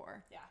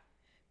before. Yeah.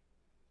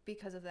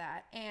 Because of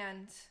that.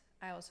 And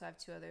I also have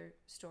 2 other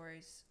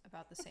stories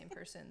about the same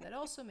person that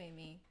also made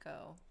me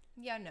go,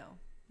 yeah, no,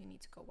 you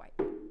need to go wipe.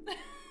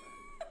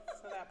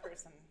 So that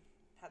person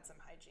had some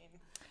hygiene.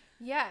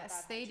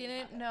 Yes, they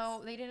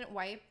didn't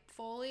wipe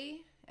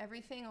fully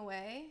everything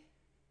away.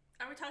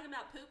 Are we talking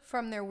about poop?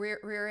 From their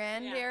rear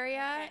end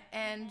area. Okay.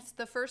 And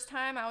the first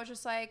time I was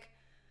just like,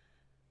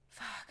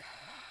 fuck.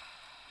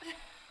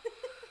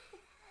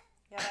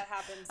 Yeah, that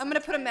happens. I'm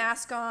going to put a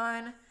mask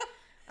on.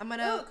 I'm going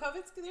to...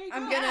 COVID's, there you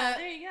go.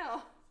 There you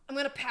go. I'm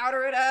going to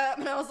powder it up.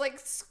 And I was like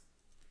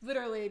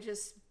literally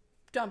just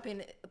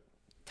dumping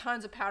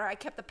tons of powder. I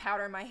kept the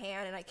powder in my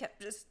hand and I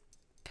kept just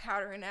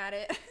powdering at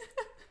it.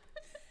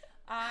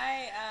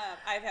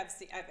 I've had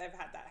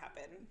that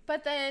happen.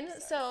 But then,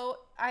 so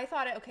I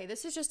thought, okay,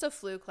 this is just a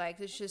fluke.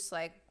 Like, it's just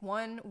like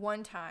one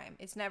time.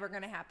 It's never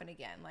going to happen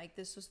again. Like,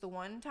 this was the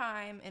one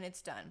time and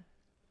it's done.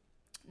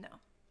 No.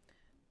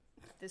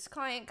 This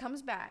client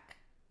comes back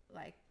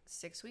like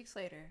 6 weeks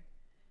later,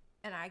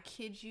 and I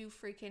kid you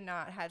freaking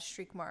not, had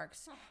streak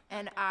marks.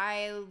 And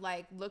I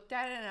like looked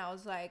at it and I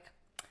was like,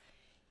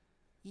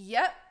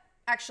 yep.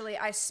 Actually,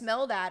 I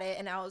smelled at it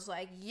and I was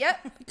like, yep.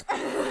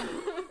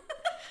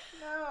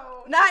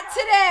 No. Not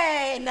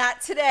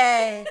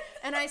today.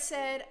 And I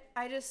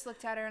just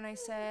looked at her and I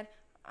said,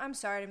 I'm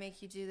sorry to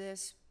make you do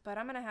this, but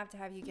I'm going to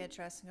have you get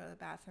dressed and go to the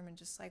bathroom and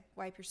just like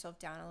wipe yourself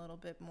down a little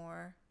bit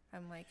more.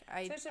 I'm like,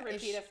 such a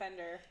repeat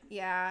offender.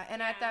 Yeah.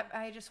 And at that,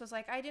 I just was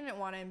like, I didn't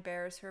want to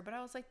embarrass her, but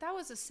I was like, that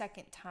was the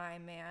second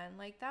time, man.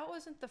 Like, that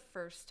wasn't the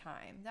first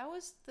time. That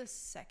was the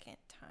second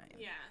time.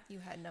 Yeah. You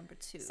had number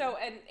 2. So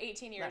in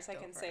 18 years, I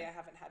can over. say I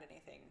haven't had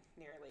anything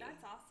nearly.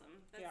 That's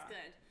awesome. That's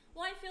good.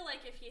 Well, I feel like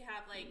if you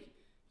have like,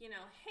 you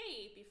know,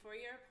 hey, before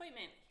your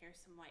appointment, here's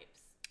some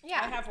wipes.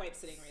 Yeah. I have wipes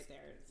sitting right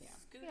there. Yeah.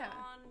 Scoot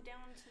on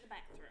down to the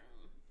bathroom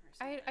or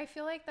something. I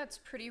feel like that's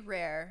pretty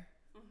rare.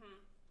 Mm-hmm.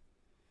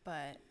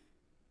 But...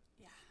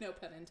 yeah. No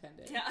pun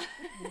intended. Yeah.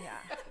 Yeah.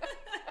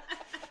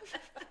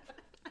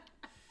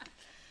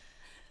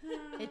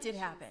 It did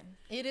happen.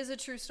 It is a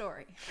true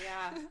story.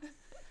 Yeah.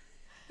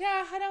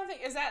 Yeah, I don't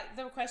think... Is that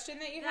the question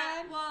that you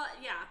had? Well,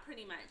 yeah,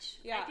 pretty much.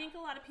 Yeah. I think a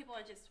lot of people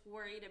are just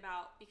worried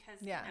about because,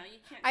 you know, you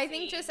can't I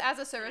think just as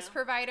a service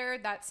provider,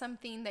 that's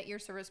something that your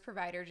service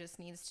provider just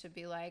needs to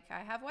be like, I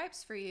have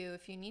wipes for you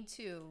if you need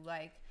to.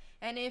 Like,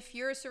 And if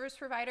you're a service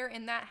provider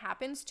and that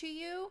happens to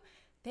you,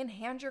 then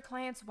hand your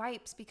clients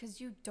wipes, because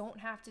you don't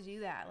have to do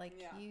that. Like,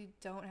 you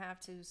don't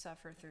have to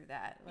suffer through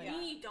that. Like,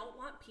 You don't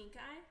want pink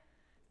eye?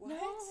 What?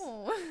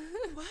 No.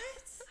 What?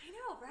 I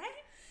know,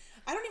 right?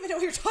 I don't even know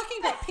what you're talking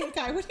about, pink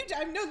eye. What do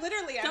you? No,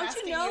 literally, I'm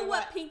asking you. Don't you know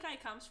what pink eye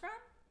comes from?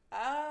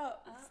 Oh,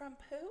 from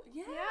poop?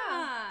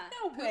 Yeah.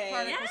 No way.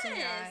 Particles in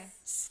your eye.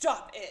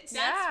 Stop it.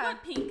 That's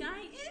what pink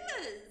eye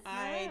is.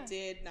 I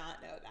did not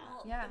know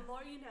that. Well, the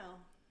more you know.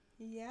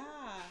 Yeah.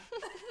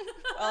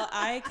 Well,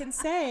 I can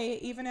say,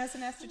 even as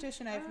an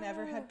esthetician, I've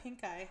never had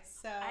pink eye.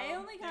 So I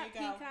only got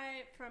pink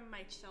eye from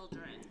my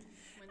children.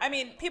 I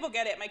mean, people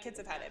get it. My kids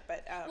have had it,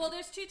 but well,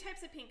 there's two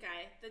types of pink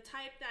eye. The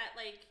type that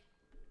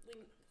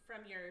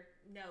from your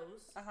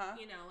nose,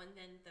 you know, and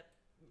then the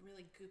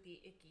really goopy,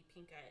 icky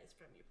pink eye is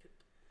from your poop.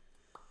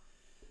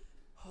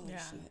 Holy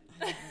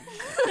shit.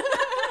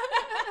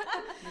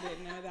 I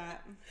didn't know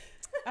that.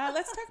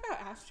 Let's talk about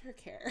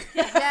aftercare.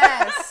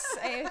 Yes,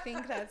 I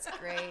think that's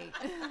great.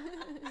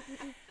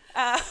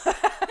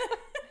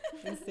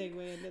 Let's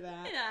segue into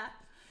that.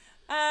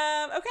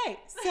 Yeah. Okay,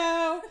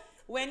 so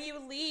when you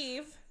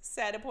leave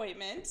said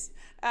appointment,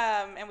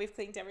 and we've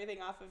cleaned everything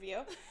off of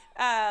you,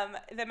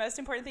 the most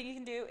important thing you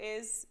can do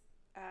is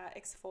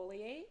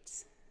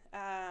exfoliate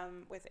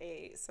with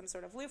some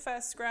sort of loofah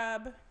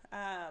scrub,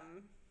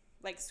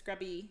 like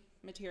scrubby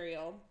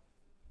material,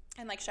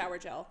 and like shower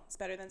gel. It's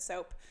better than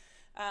soap.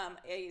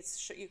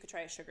 You could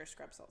try a sugar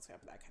scrub, salt scrub,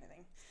 that kind of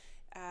thing.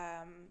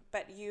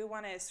 But you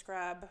want to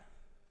scrub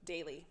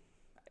daily.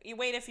 You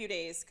wait a few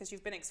days because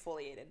you've been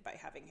exfoliated by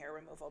having hair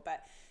removal,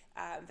 but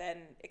then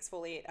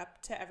exfoliate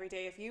up to every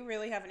day. If you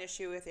really have an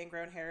issue with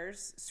ingrown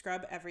hairs,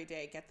 scrub every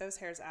day. Get those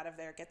hairs out of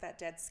there. Get that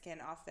dead skin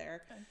off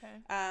there.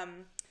 Okay.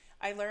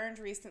 I learned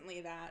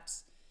recently that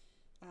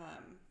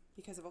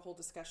because of a whole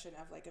discussion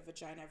of like a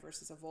vagina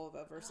versus a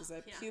vulva versus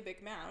a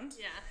pubic mound,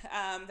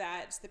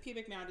 that the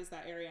pubic mound is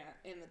that area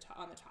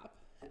on the top,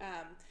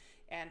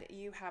 and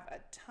you have a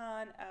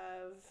ton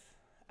of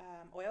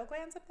oil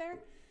glands up there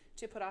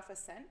to put off a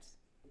scent.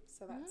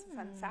 So that's a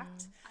fun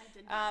fact. I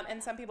did not know and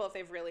that. some people, if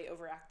they've really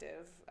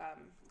overactive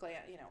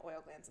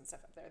oil glands and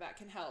stuff up there, that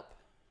can help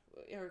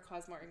or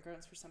cause more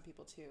ingrowns for some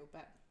people too.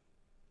 But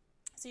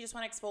so you just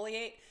want to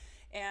exfoliate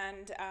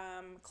and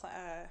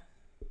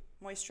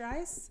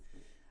moisturize.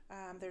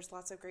 There's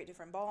lots of great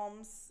different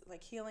balms,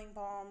 like healing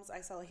balms.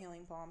 I sell a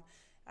healing balm.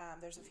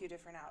 There's a few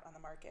different out on the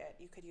market.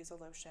 You could use a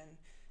lotion.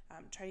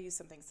 Try to use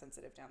something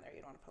sensitive down there.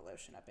 You don't want to put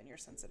lotion up in your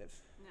sensitive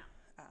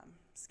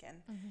skin.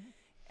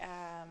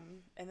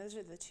 And those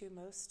are the two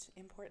most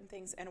important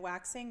things. And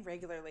waxing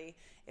regularly.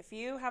 If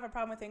you have a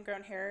problem with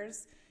ingrown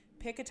hairs,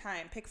 pick a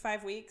time. Pick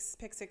 5 weeks,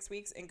 pick 6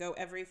 weeks, and go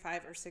every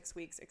 5 or 6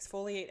 weeks.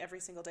 Exfoliate every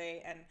single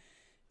day. And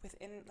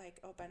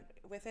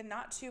within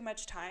not too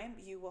much time,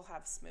 you will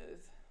have smooth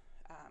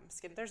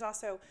skin. There's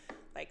also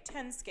like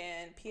 10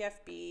 Skin,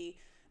 PFB,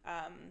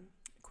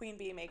 Queen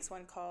Bee makes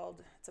one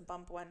called, it's a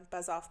bump one,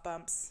 Buzz Off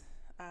Bumps.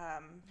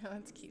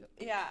 That's cute.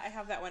 Yeah, I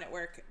have that one at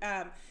work.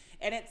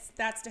 And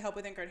that's to help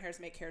with ingrown hairs,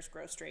 make hairs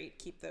grow straight,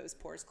 keep those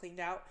pores cleaned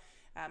out.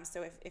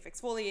 So if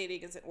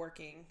exfoliating isn't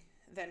working,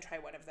 then try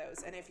one of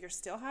those. And if you're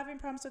still having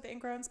problems with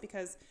ingrowns,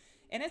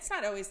 and it's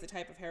not always the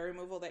type of hair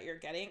removal that you're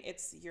getting,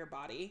 it's your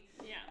body.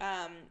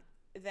 Yeah.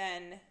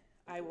 Then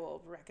I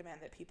will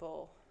recommend that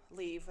people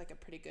leave like a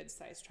pretty good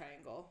sized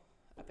triangle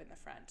up in the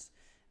front,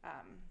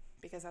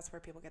 because that's where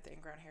people get the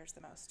ingrown hairs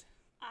the most.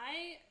 Oh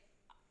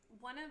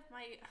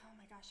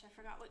my gosh, I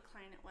forgot what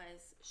client it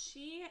was.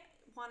 She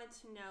wanted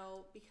to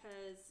know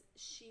because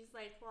she's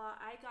like, well,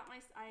 I got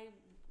waxed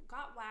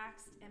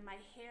and my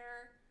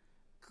hair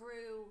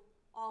grew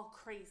all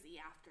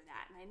crazy after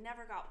that, and I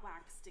never got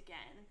waxed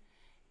again.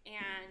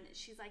 And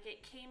she's like,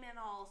 it came in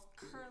all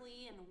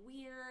curly and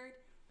weird.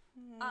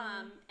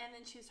 And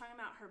then she was talking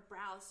about her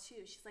brows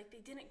too. She's like, they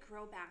didn't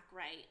grow back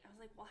right. I was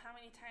like, well, how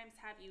many times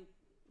have you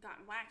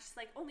gotten waxed? She's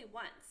like, only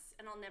once,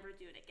 and I'll never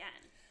do it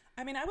again.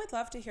 I mean, I would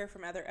love to hear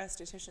from other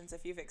estheticians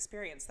if you've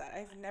experienced that.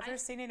 I've never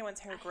seen anyone's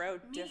hair grow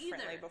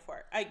differently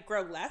before. I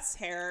grow less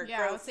hair,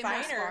 grow finer,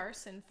 more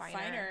sparse and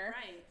finer.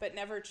 Right. But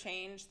never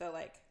change the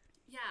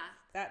Yeah.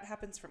 That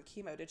happens from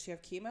chemo. Did she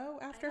have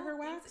chemo after her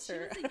wax? She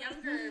was a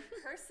younger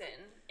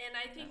person, and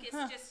I think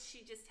it's she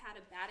just had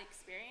a bad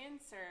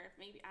experience, or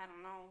maybe, I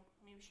don't know,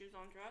 maybe she was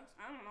on drugs.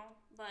 I don't know,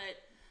 but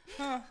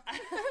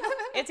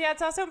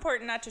it's also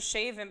important not to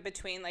shave in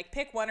between. Like,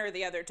 pick one or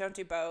the other. Don't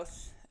do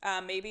both.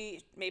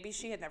 Maybe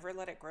she had never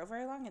let it grow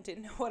very long and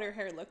didn't know what her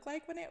hair looked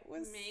like when it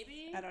was.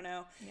 Maybe. I don't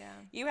know. Yeah.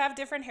 You have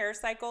different hair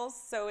cycles,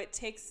 so it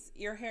takes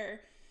your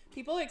hair.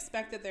 People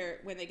expect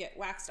that when they get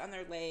waxed on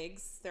their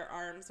legs, their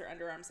arms, their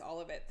underarms, all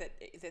of it,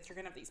 that you're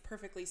gonna have these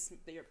perfectly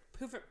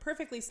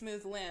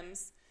smooth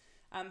limbs,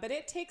 but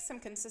it takes some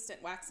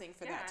consistent waxing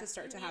for that to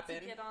start to happen.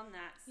 To get on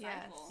that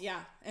cycle.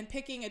 Yeah, and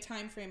picking a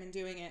time frame and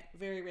doing it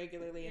very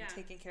regularly and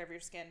taking care of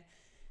your skin,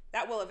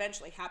 that will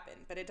eventually happen,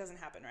 but it doesn't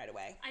happen right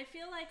away. I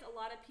feel like a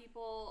lot of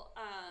people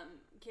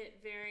get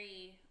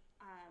very,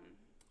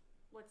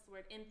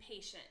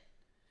 impatient.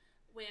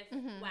 with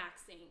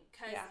waxing,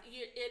 because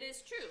it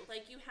is true.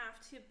 Like, you have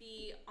to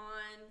be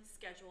on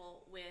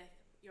schedule with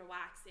your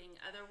waxing,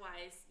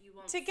 otherwise you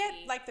won't to get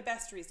like the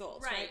best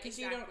results, right? Because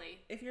exactly.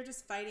 if you're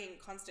just fighting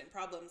constant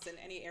problems in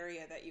any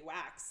area that you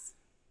wax,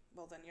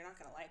 well, then you're not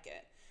going to like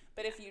it.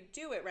 But if you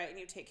do it right and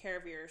you take care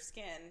of your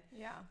skin,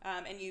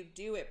 and you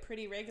do it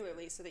pretty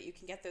regularly so that you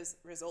can get those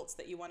results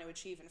that you want to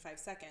achieve in 5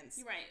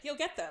 seconds, you'll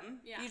get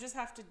them. You just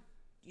have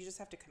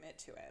to commit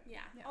to it.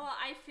 Well,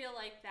 I feel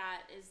like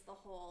that is the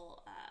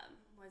whole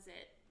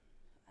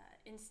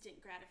instant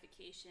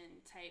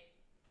gratification type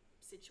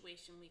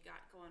situation we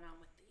got going on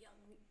with the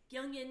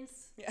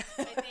youngins.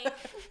 I think.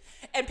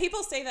 And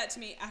people say that to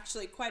me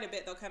actually quite a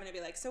bit. They'll come in and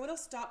be like, so it'll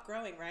stop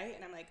growing, right?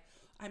 And I'm like,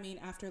 I mean,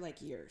 after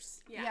like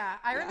years.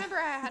 I remember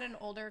I had an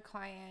older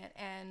client,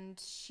 and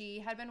she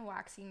had been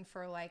waxing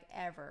for like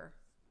ever,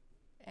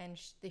 and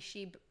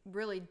she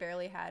really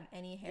barely had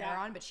any hair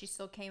on, but she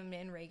still came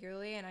in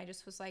regularly. And I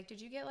just was like,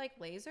 did you get like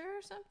laser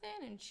or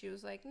something? And she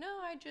was like, no,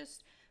 I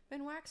just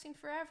been waxing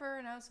forever.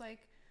 And I was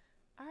like,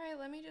 all right,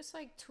 let me just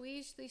like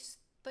tweeze these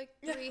like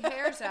 3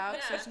 hairs out,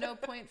 so there's no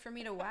point for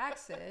me to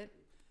wax it.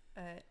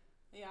 I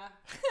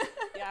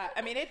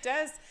mean, it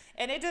does,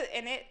 and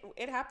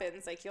it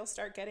happens. Like, you'll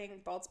start getting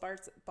bald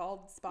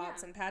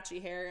spots and patchy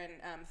hair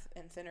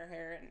and thinner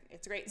hair, and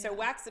it's great. So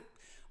wax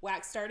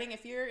starting,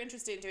 if you're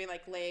interested in doing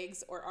like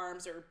legs or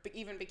arms or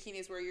even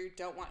bikinis where you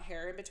don't want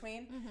hair in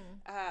between,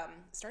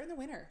 start in the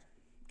winter,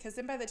 because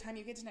then by the time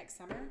you get to next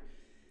summer,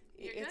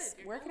 it's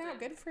working out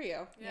good for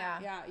you.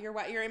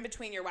 Your in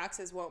between your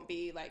waxes won't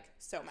be like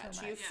so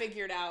much. You've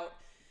figured out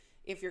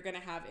if you're gonna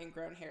have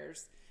ingrown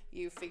hairs.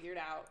 You figured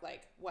out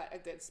like what a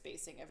good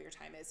spacing of your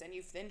time is, and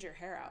you've thinned your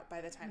hair out by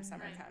the time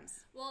summer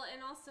comes. Well,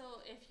 and also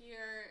if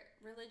you're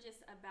religious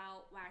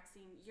about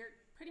waxing, you're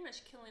pretty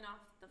much killing off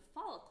the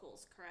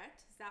follicles,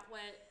 correct? Is that what?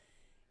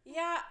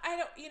 Yeah, I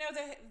don't. You know,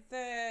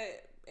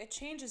 it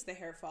changes the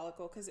hair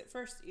follicle, because at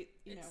first it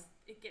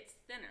gets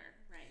thinner,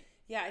 right?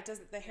 Yeah, it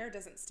doesn't. The hair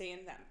doesn't stay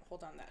in that.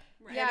 Hold on, that.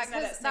 Right. Yeah,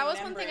 because that was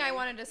one thing I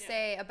wanted to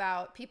say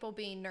about people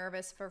being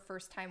nervous for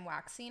first time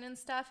waxing and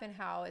stuff, and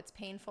how it's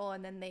painful,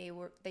 and then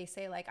they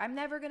say like, I'm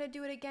never gonna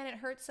do it again. It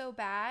hurts so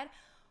bad.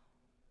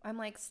 I'm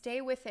like,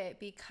 stay with it,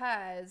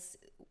 because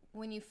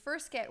when you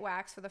first get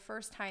waxed for the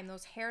first time,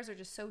 those hairs are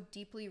just so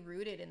deeply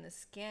rooted in the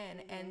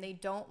skin, and they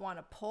don't want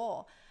to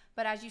pull.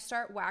 But as you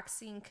start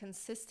waxing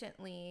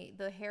consistently,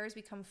 the hairs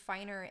become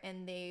finer,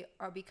 and they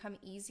become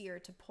easier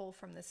to pull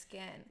from the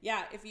skin.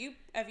 Yeah, if you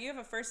have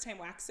a first time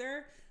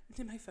waxer,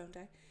 did my phone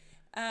die?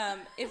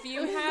 If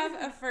you have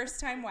a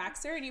first time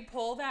waxer and you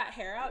pull that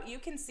hair out, you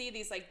can see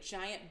these like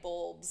giant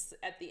bulbs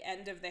at the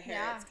end of the hair.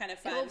 Yeah. It's kind of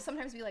fun. It'll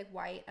sometimes be like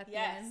white at the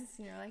ends.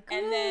 You're like, ooh.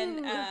 And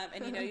then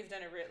and you've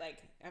done a root, like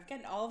I've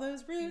gotten all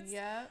those roots.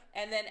 Yeah.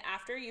 And then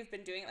after you've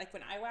been doing, like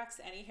when I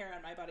wax any hair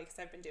on my body, because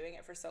I've been doing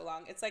it for so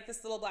long, it's like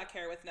this little black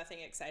hair with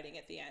nothing exciting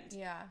at the end.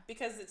 Yeah.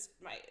 Because it's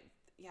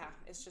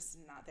just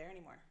not there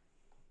anymore.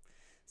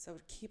 So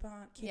keep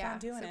on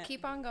doing it. So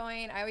keep on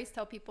going. I always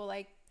tell people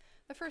like,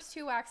 the first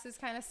 2 waxes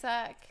kind of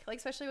suck, like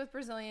especially with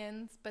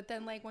Brazilians, but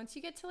then like once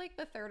you get to like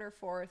the 3rd or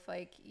 4th,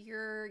 like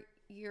you're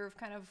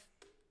kind of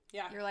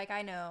you're like,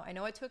 I know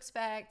what to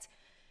expect.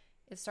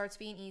 It starts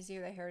being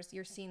easier. The hairs,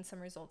 you're seeing some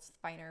results,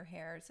 finer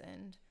hairs,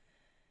 and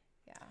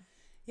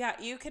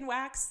you can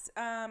wax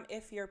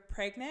if you're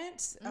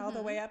pregnant all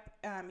the way up.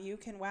 You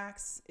can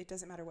wax. It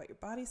doesn't matter what your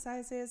body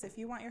size is. If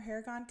you want your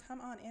hair gone, come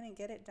on in and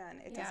get it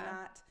done. It does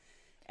not.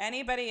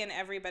 Anybody and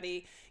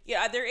everybody.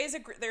 Yeah, there is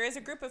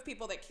a group of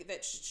people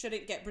that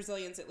shouldn't get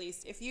Brazilians, at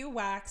least. If you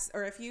wax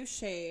or if you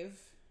shave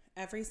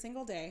every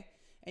single day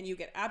and you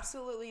get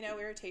absolutely no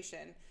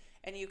irritation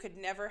and you could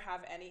never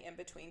have any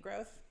in-between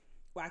growth,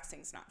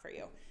 waxing's not for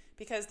you,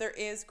 because there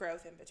is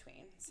growth in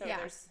between. So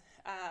there's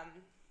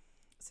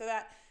so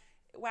that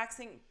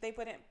waxing,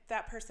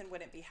 that person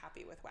wouldn't be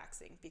happy with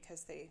waxing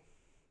because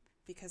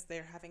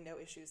they're having no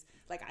issues.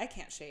 Like, I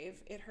can't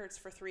shave. It hurts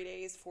for 3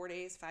 days, 4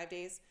 days, 5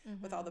 days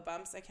with all the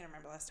bumps. I can't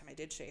remember last time I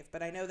did shave,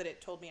 but I know that it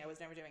told me I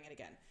was never doing it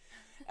again.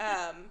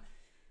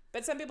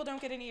 But some people don't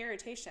get any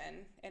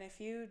irritation. And if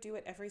you do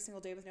it every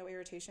single day with no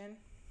irritation,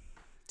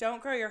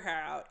 don't grow your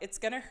hair out. It's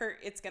going to hurt.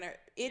 It's going to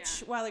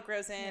itch while it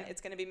grows in. Yeah. It's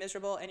going to be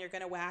miserable, and you're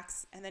going to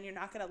wax, and then you're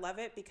not going to love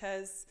it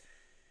because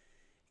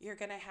you're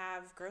going to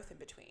have growth in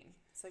between.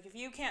 So like, if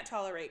you can't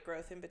tolerate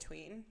growth in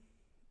between,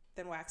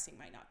 then waxing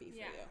might not be for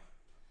you.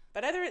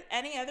 But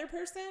any other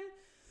person,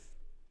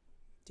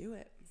 do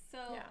it.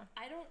 So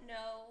I don't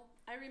know.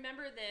 I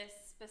remember this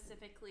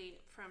specifically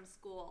from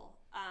school,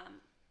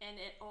 and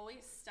it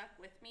always stuck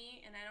with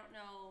me. And I don't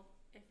know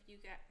if you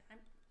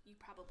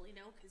probably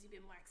know because you've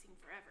been waxing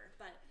forever.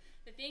 But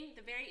the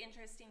very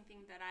interesting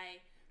thing that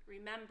I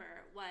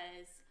remember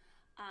was,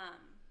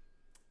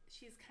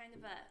 she's kind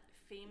of a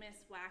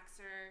famous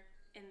waxer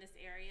in this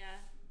area.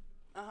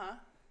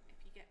 If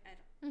you get,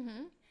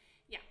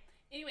 yeah.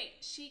 Anyway,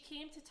 she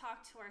came to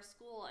talk to our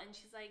school, and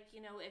she's like,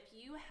 if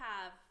you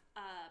have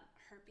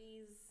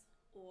herpes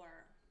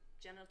or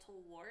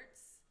genital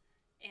warts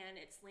and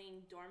it's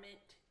laying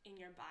dormant in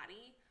your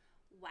body,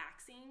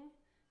 waxing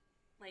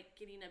like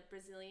getting a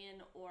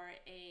Brazilian or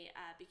a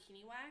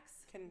bikini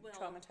wax Can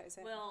traumatize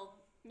it. Will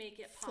make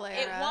it pop.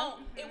 Flare up.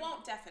 It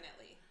won't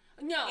definitely.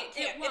 No,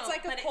 it won't. It's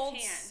like a but cold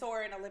it can.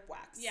 sore in a lip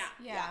wax. Yeah.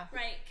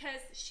 Right,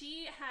 because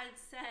she had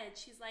said,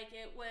 she's like,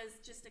 it was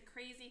just a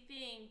crazy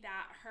thing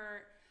that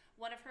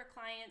one of her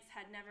clients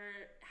had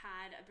never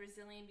had a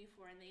Brazilian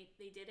before, and they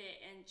did it,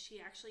 and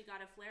she actually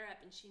got a flare up,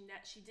 and she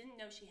didn't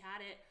know she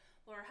had it.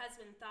 Well, her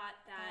husband thought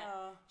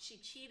that she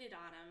cheated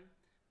on him,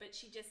 but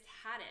she just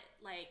had it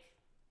like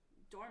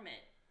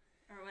dormant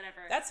or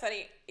whatever. That's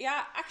funny.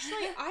 Yeah,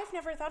 actually, I've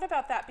never thought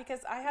about that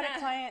because I had a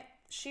client.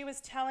 She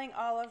was telling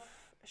how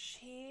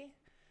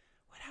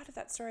did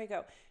that story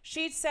go?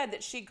 She said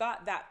that she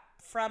got that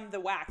from the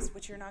wax,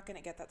 which you're not going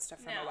to get that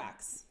stuff from a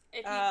wax.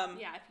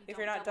 If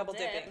you're not double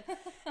dipping.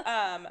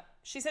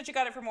 She said she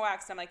got it from a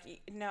wax. And I'm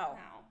like, no.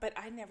 But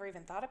I never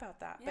even thought about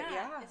that. Yeah. But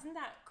yeah. Isn't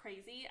that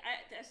crazy?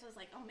 I just was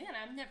like, oh man,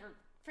 I'm never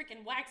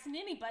freaking waxing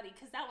anybody,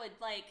 because that would,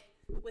 like,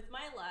 with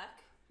my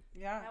luck.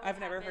 Yeah, I've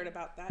never heard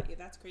about that. Yeah,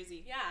 that's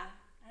crazy. Yeah.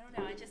 I don't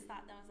know. I just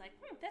thought that was like,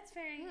 that's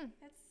very,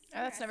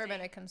 that's never been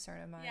a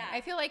concern of mine. Yeah.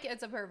 I feel like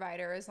as a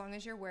provider, as long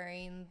as you're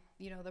wearing,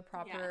 the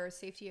proper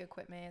safety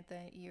equipment,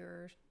 that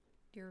you're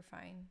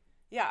fine.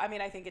 Yeah, I mean,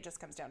 I think it just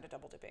comes down to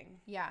double dipping.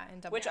 Yeah,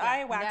 and which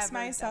I wax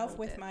myself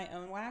with my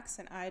own wax,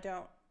 and I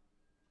don't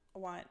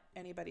want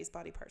anybody's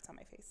body parts on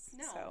my face.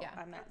 No, so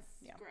I'm not.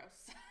 That's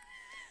gross.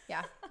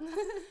 Yeah.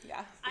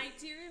 Yeah. I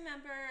do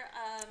remember.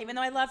 Even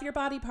though I love your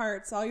body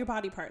parts, all your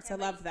body parts, I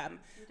love them.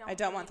 I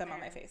don't want them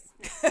on my face.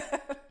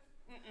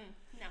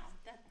 No,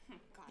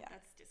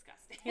 that's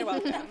disgusting. You're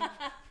welcome.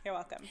 You're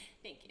welcome.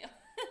 Thank you.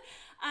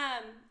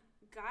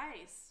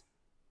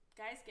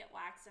 Guys get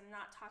waxed. I'm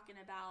not talking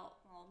about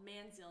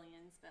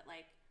manzillions, but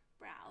like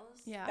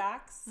brows. Yeah.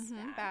 Backs.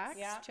 Mm-hmm. Backs.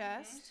 Yeah.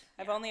 Chest.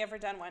 I've only ever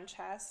done one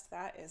chest.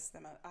 That is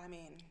the most. I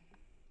mean,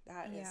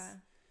 that is.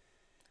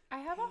 I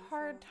have a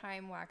hard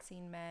time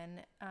waxing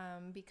men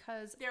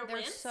because they're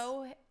wimps?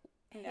 so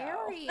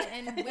hairy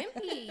and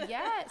wimpy.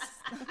 Yes.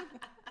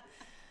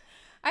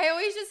 I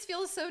always just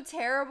feel so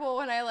terrible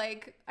when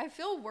I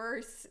feel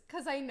worse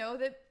because I know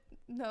that,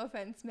 no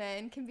offense,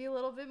 men can be a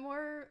little bit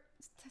more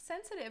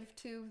sensitive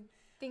to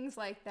things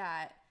like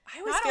that. I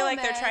always feel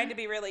like they're trying to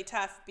be really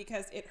tough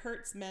because it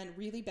hurts men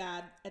really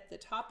bad at the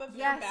top of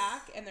their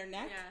back and their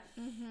neck.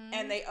 Yeah. Mm-hmm.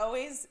 And they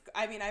always,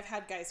 I mean, I've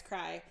had guys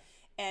cry,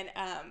 and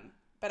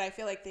but I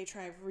feel like they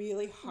try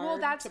really hard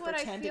to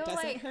pretend it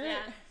doesn't hurt.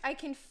 Yeah. I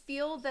can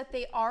feel that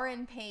they are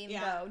in pain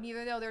though,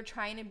 even though they're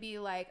trying to be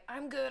like,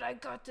 I'm good, I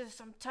got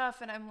this, I'm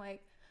tough, and I'm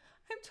like,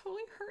 I'm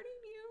totally hurting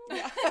you.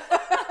 Yeah.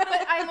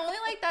 But I'm only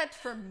like that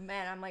for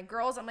men. I'm like,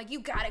 girls, I'm like, you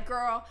got it,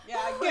 girl. Yeah,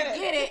 I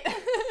get it.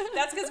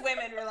 That's because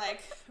women were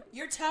like,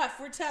 you're tough,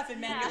 we're tough,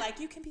 and men are like,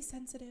 you can be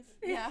sensitive.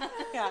 Yeah.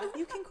 Yeah,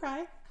 you can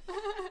cry.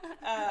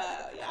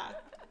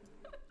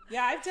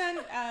 Yeah, I've done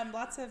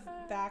lots of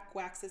back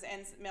waxes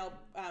and male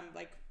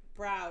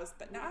brows,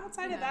 but now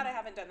outside of that, I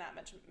haven't done that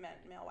much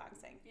male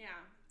waxing. Yeah.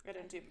 I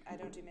don't do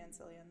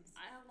manzillions.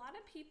 A lot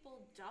of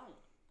people don't.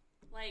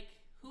 Like,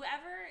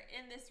 whoever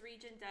in this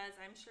region does,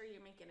 I'm sure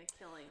you're making a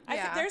killing.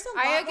 Yeah.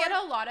 I get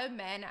a lot of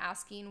men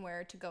asking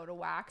where to go to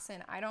wax,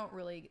 and I don't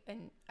really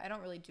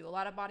do a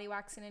lot of body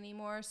waxing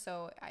anymore,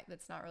 so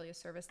that's not really a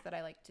service that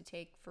I like to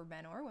take for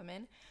men or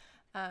women.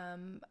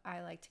 I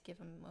like to give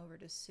them over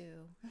to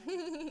Sue.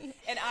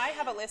 And I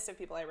have a list of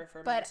people I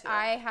refer men to. But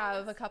I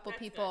have a couple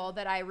people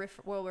that I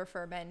will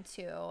refer men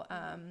to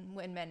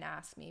when men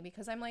ask me,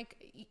 because I'm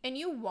like, and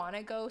you want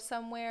to go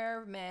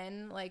somewhere,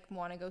 men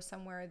want to go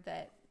somewhere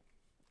that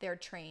they're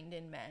trained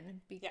in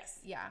men. Yes.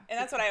 Yeah. And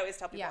that's what I always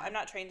tell people. Yeah. I'm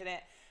not trained in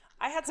it.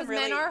 I had some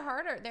really... men are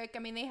harder. They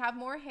have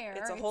more hair.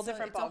 It's a whole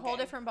different ball game. It's a whole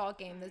different ball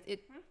game.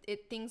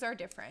 Things are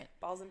different.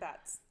 Balls and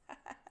bats.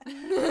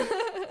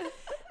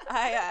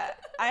 I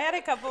had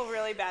a couple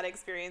really bad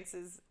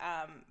experiences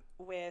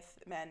with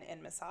men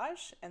in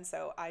massage, and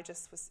so I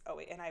just was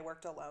and I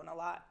worked alone a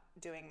lot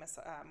doing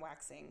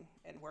waxing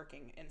and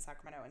working in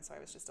Sacramento, and so I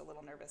was just a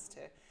little nervous to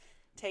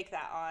take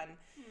that on.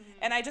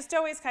 And I just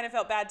always kind of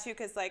felt bad too,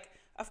 because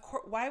of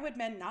course, why would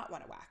men not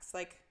want to wax?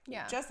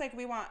 Just like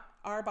we want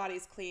our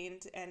bodies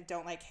cleaned and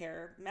don't like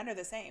hair, men are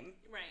the same.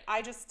 Right.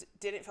 I just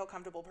didn't feel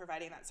comfortable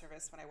providing that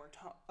service when I worked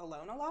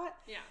alone a lot.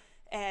 Yeah.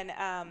 And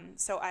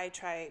so I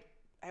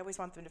always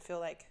want them to feel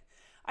like,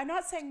 I'm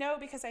not saying no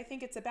because I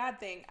think it's a bad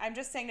thing. I'm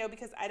just saying no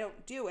because I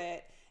don't do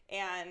it.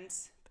 And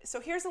so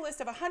here's a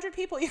list of 100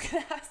 people you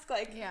can ask.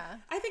 I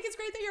think it's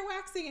great that you're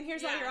waxing, and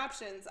here's all your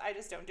options. I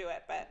just don't do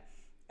it. But,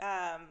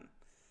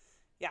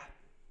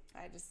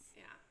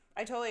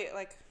 I totally,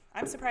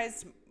 I'm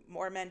surprised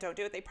more men don't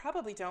do it. They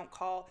probably don't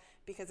call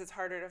because it's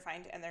harder to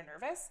find and they're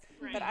nervous.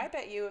 Right. But I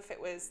bet you if it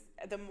was,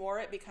 the more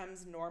it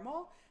becomes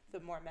normal, the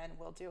more men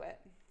will do it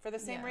for the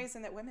same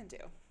reason that women do.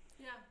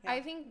 Yeah.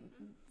 I think,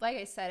 like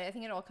I said, I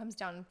think it all comes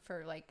down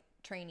for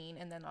training,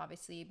 and then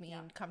obviously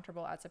being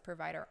comfortable as a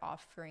provider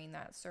offering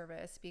that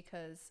service,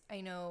 because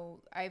I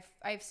know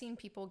I've seen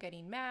people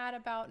getting mad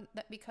about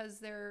that because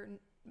they're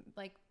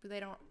they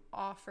don't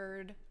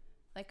offered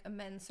a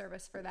men's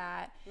service for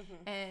that.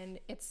 And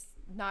it's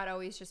not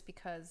always just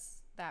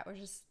because that was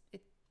just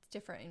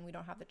different, and we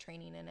don't have the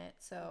training in it.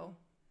 So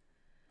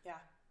yeah,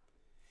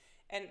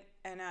 and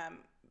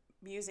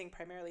using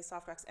primarily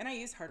soft wax, and I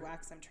use hard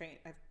wax. I've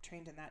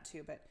trained in that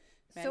too, but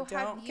men so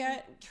don't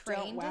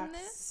trained wax in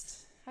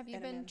this? Have you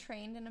been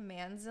trained in a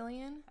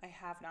manzillion? I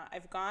have not.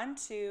 I've gone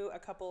to a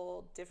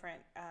couple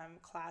different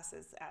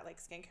classes at like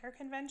skincare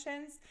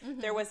conventions.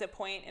 There was a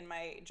point in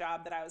my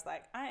job that I was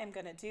like, I am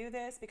going to do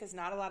this, because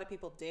not a lot of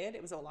people did.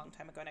 It was a long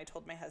time ago, and I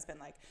told my husband,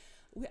 like,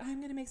 I'm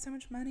going to make so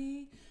much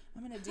money.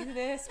 I'm going to do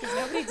this because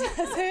nobody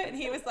does it. And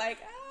he was like,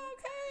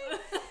 oh,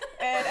 okay.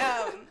 And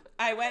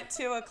I went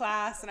to a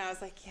class, and I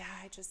was like, yeah,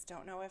 I just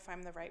don't know if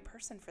I'm the right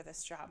person for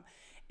this job.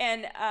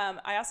 And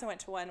I also went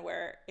to one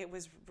where it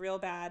was real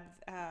bad.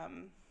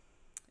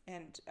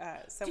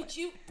 So did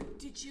you?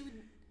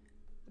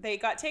 They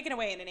got taken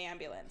away in an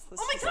ambulance. Oh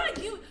my God!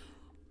 You're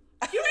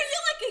like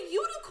a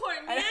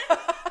unicorn, man.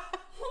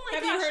 Oh my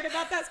Have gosh. you heard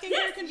about that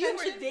skincare convention? You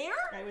were there?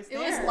 I was It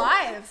there. was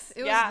live.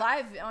 It was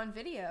live on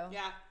video.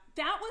 Yeah.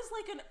 That was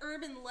like an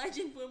urban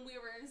legend when we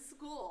were in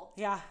school.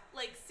 Yeah.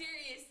 Like,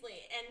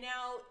 seriously. And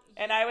now...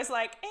 And I was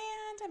like,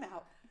 and I'm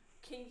out.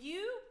 Can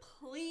you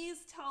please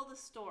tell the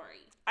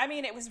story? I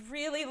mean, it was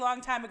really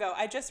long time ago.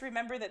 I just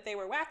remember that they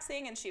were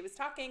waxing, and she was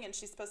talking, and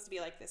she's supposed to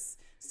be like this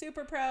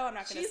super pro. I'm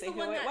not going to say who it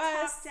was. She's the one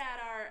that talked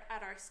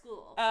at our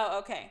school. Oh,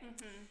 okay.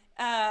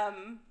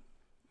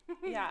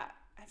 Yeah,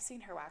 I've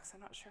seen her wax.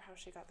 I'm not sure how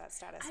she got that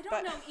status. I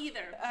don't know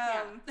either.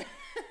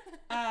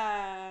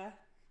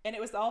 And it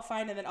was all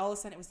fine, and then all of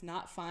a sudden it was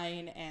not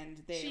fine,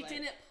 and she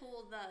didn't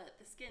pull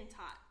the skin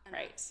taut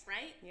enough,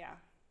 right? Yeah.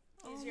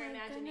 Use your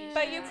imagination.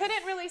 But you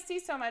couldn't really see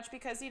so much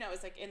because, it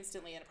was like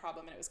instantly in a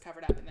problem, and it was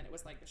covered up, and then it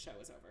was like the show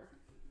was over.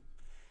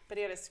 But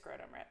he had his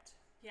scrotum ripped.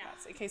 Yeah.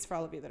 That's in case for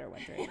all of you that are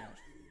wondering.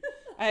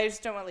 I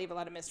just don't want to leave a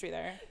lot of mystery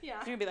there. Yeah.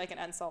 It's going to be like an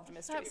unsolved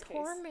mysteries case. That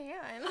poor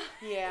man.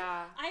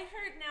 Yeah. I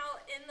heard now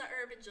in the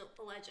urban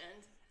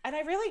legend. And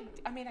I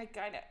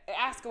kind of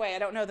ask away. I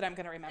don't know that I'm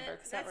going to remember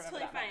because I don't remember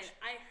totally that fine. much.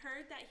 I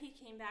heard that he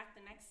came back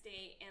the next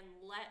day and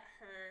let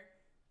her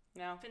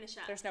finish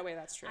up. There's no way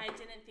that's true. I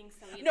didn't think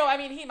so either. No, I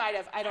mean, he might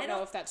have. I don't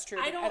know if that's true.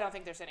 I don't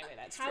think there's any way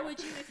that's true. How would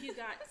you if you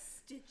got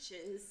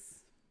stitches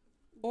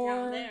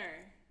down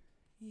there?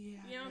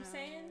 Yeah. You know what I'm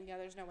saying? Yeah,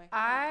 there's no way.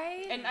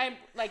 And I'm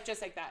like,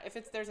 just like that.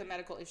 If there's a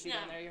medical issue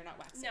down there, you're not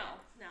waxing. No.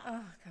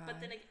 Oh, God.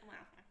 But then again,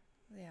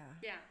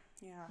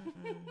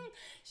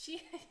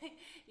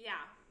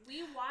 Yeah.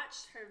 We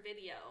watched her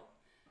video,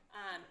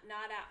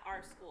 not at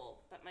our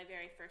school, but my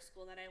very first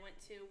school that I went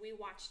to. We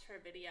watched her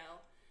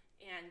video,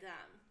 and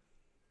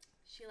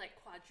she like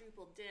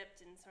quadruple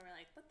dipped, and so we're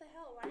like, what the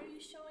hell? Why are you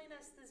showing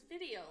us this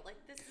video?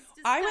 Like, this is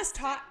disgusting. I was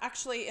taught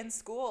actually in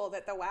school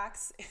that the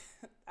wax,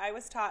 I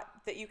was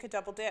taught that you could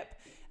double dip,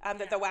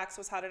 that the wax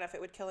was hot enough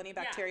it would kill any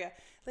bacteria.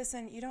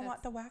 Listen, you don't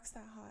want the wax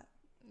that hot.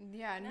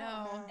 Yeah,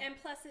 no. And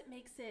plus it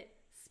makes it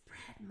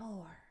spread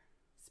more.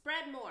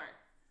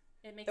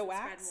 It makes the it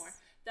wax? spread more.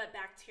 The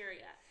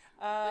bacteria.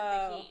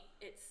 With the heat,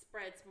 it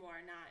spreads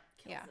more, not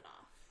kills it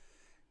off.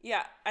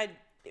 Yeah,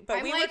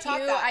 But we were taught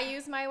that. I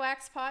use my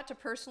wax pot to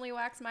personally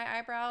wax my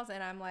eyebrows,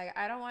 and I'm like,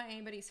 I don't want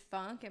anybody's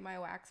funk in my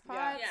wax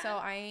pot, so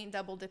I ain't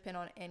double dipping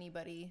on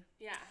anybody.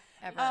 Yeah.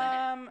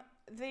 Ever.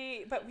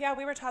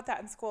 We were taught that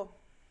in school.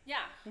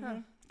 Yeah.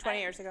 20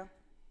 years ago.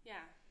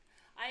 Yeah.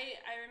 I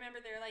remember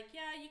they were like,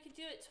 yeah, you could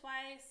do it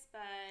twice,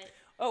 but...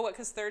 Oh, what,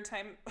 because third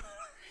time?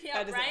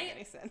 That doesn't make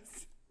any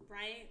sense.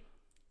 Right?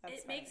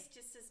 It makes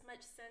just as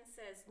much sense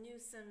as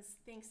Newsom's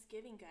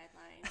Thanksgiving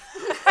guidelines.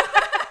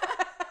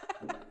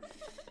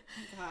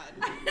 God.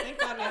 Thank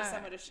God we have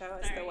someone to show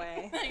us the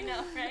way. I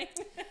know, right?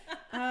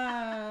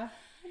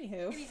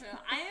 Anywho,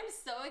 I am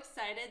so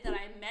excited that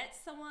I met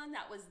someone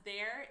that was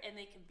there and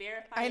they can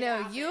verify. I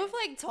know you've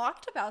like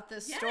talked about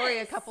this story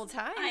a couple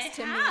times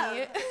to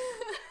me.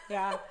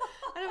 Yeah.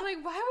 And I'm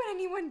like, why would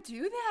anyone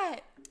do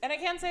that? And I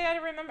can't say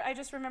I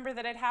just remember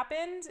that it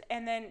happened,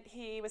 and then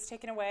he was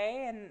taken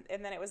away,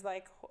 and then it was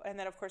like, and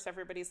then of course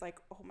everybody's like,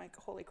 oh my,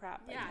 holy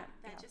crap. Yeah,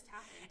 that just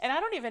happened. And I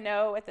don't even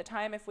know at the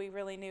time if we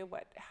really knew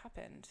what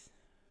happened.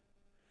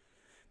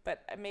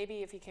 But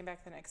maybe if he came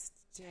back the next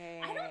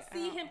day. I don't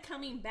see him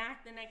coming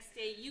back the next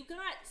day. You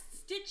got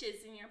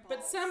stitches in your balls.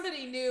 But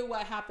somebody knew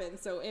what happened,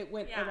 so it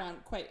went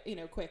around quite,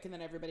 quick, and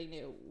then everybody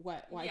knew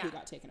why he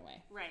got taken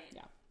away. Right.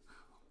 Yeah.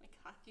 Oh my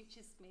God, you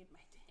just made my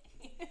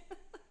day.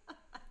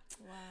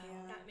 Wow.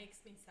 Yeah. That makes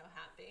me so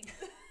happy.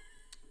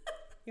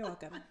 You're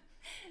welcome.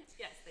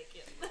 Yes, thank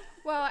you.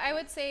 Well, I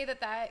would say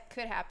that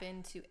could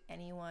happen to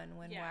anyone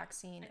when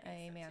waxing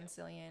a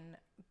manzillion.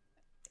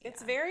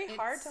 It's very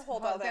hard to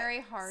hold all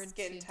that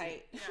skin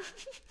tight. Yeah.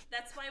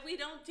 That's why we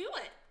don't do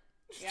it.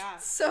 Yeah.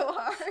 So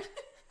hard.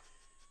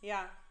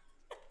 Yeah.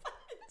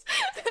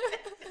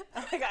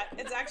 Oh my God.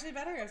 It's actually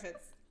better if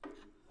it's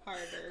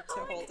harder to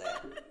hold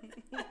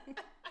it.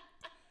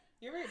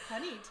 You're very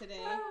punny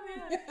today. Oh,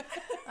 man.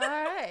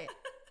 All right.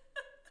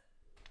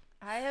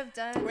 I have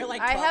done. We're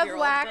like 12-year-old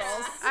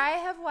girls. I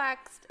have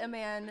waxed a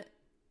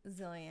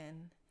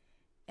manzillion.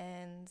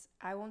 And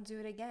I won't do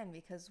it again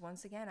because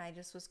once again, I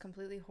just was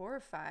completely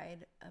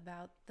horrified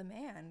about the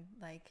man.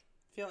 Like,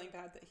 feeling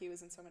bad that he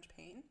was in so much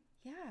pain.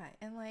 Yeah,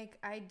 and like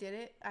I did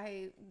it.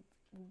 I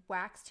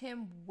waxed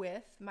him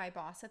with my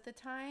boss at the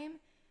time,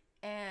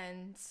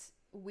 and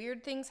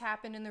weird things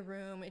happened in the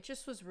room. It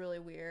just was really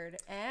weird,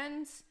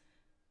 and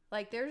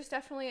like there's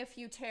definitely a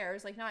few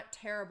tears, like not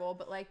terrible,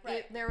 but like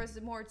there was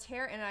more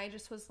tear, and I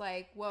just was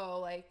like, whoa,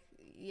 like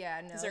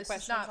yeah, no, this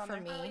is not for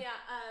me. Oh yeah,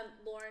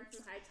 Lauren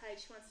from High Tide,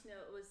 she wants to know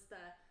it was the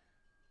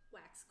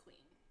wax queen.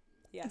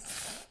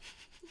 Yes.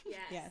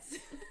 Yes.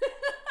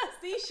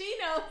 See, she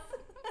knows.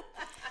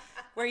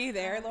 Were you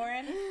there,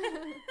 Lauren?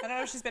 I don't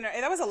know if she's been.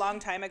 That was a long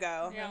time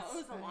ago. Yeah, it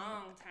was a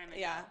long time ago.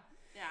 Yeah.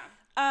 Yeah.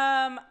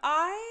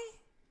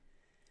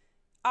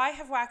 I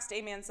have waxed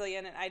a manzillion,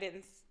 and I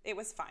didn't. It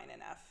was fine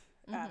enough.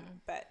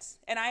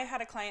 And I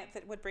had a client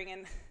that would bring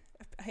in.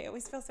 I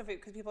always feel so weird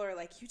because people are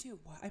like, "You do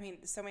what?" I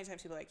mean, so many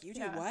times people are like, "You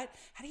do what?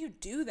 How do you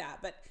do that?"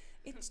 But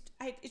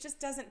it just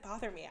doesn't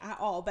bother me at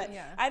all. But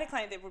I had a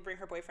client that would bring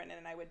her boyfriend in,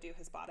 and I would do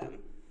his bottom.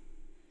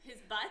 His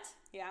butt?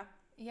 Yeah.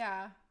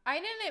 Yeah. I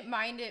didn't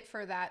mind it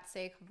for that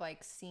sake of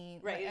like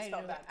seeing. Right.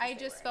 Like, I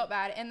just felt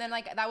bad. And then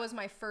like that was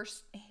my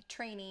first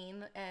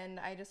training, and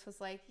I just was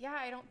like, yeah,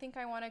 I don't think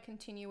I want to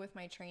continue with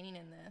my training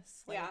in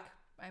this. Like,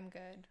 I'm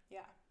good.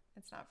 Yeah.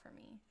 It's not for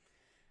me.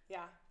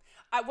 Yeah.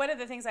 One of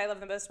the things I love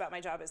the most about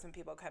my job is when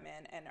people come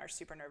in and are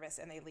super nervous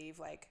and they leave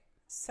like,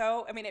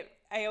 so, I mean,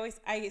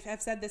 I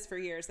have said this for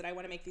years that I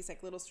want to make these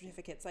like little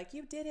certificates, like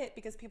you did it,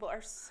 because people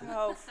are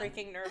so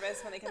freaking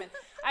nervous when they come in.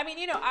 I mean,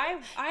 you know,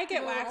 I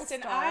get waxed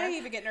and I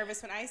even get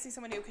nervous when I see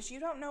someone new, because you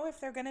don't know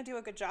if they're going to do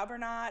a good job or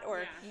not,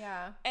 or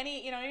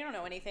any, you know, you don't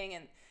know anything.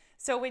 And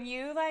so when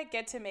you like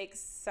get to make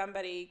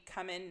somebody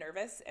come in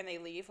nervous and they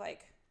leave,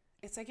 like,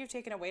 it's like you've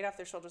taken a weight off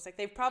their shoulders. Like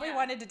they've probably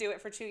wanted to do it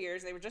for 2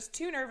 years. They were just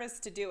too nervous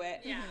to do it.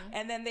 Yeah.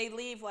 And then they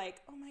leave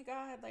like, oh my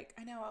God, like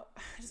I know.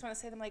 I just want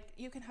to say to them like,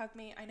 you can hug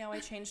me. I know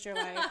I changed your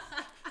life.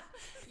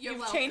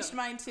 You've changed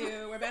mine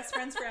too. We're best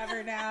friends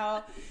forever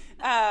now.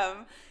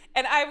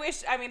 And I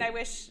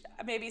wish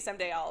maybe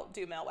someday I'll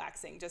do male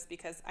waxing, just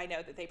because I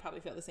know that they probably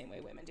feel the same way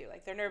women do.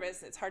 Like they're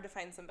nervous. It's hard to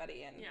find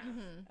somebody. And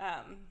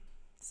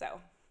so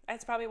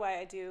that's probably why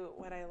I do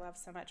what I love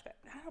so much. But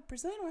I don't know,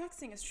 Brazilian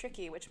waxing is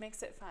tricky, which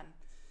makes it fun.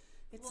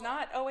 It's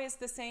not always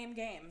the same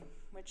game,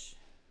 which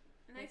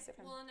makes it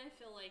fun. Well, and I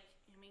feel like,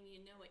 I mean, you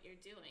know what you're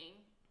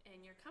doing,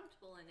 and you're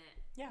comfortable in it.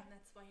 Yeah. And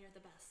that's why you're the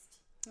best.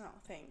 Oh,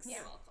 thanks.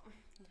 You're welcome.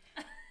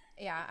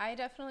 Yeah, I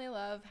definitely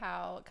love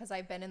how, because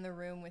I've been in the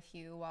room with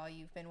you while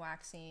you've been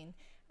waxing,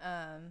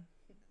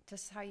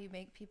 just how you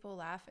make people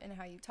laugh and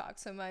how you talk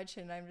so much,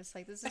 and I'm just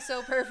like, this is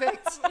so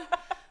perfect.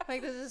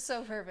 Like, this is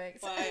so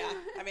perfect. Well, yeah.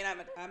 I mean,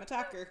 I'm a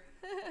talker.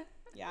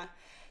 Yeah.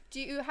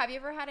 Have you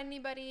ever had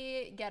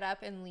anybody get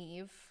up and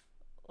leave?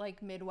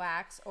 Like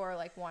mid-wax, or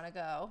like want to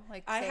go?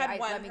 Like I had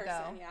one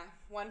person,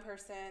 one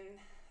person,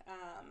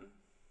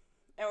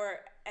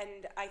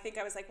 and I think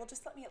I was like, well,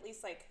 just let me at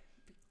least like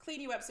clean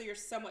you up so you're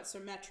somewhat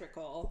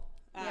symmetrical.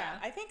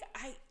 I think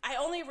I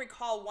only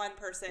recall one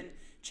person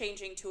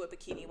changing to a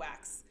bikini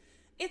wax.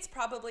 It's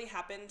probably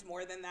happened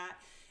more than that.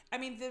 I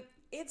mean,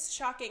 it's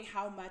shocking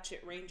how much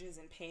it ranges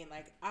in pain.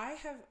 Like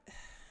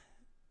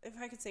if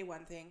I could say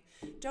one thing,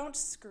 don't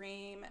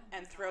scream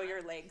and throw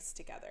your legs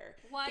together.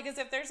 What? Because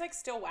if there's like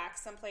still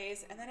wax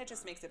someplace, and then it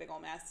just makes a big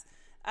old mess.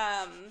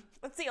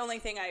 That's the only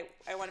thing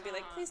I want to be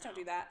like, please don't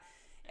do that.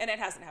 And it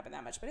hasn't happened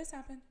that much, but it's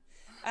happened.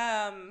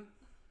 That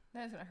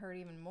doesn't hurt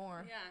even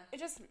more. Yeah. It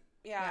just,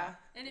 yeah.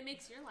 And it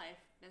makes your life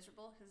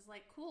miserable, because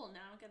like, cool, now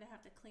I'm going to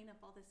have to clean up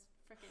all this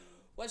freaking...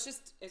 Well,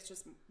 it's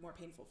just more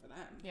painful for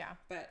them. Yeah.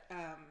 But,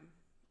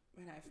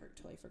 and I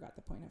totally forgot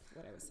the point of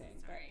what I was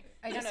saying. Sorry.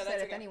 But I just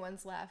said if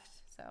anyone's left.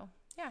 So,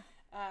 yeah.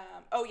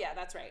 Oh, yeah,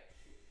 that's right.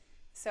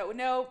 So,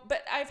 no,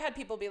 but I've had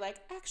people be like,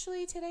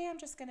 actually, today I'm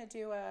just going to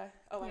do I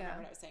remember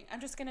what I was saying. I'm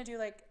just going to do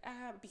like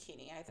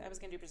bikini. I was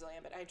going to do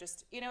Brazilian, but I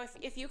just, you know,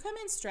 if you come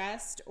in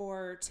stressed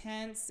or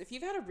tense, if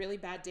you've had a really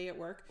bad day at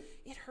work,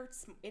 it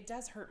hurts. It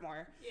does hurt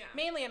more. Yeah.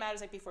 Mainly it matters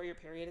like before your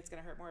period, it's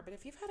going to hurt more. But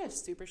if you've had a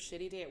super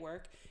shitty day at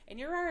work and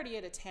you're already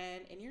at a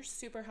 10 and you're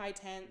super high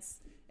tense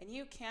and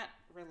you can't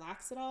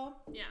relax at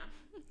all. Yeah.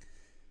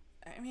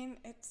 I mean,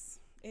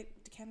 it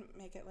can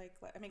make it like,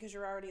 I mean, because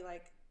you're already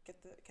like, get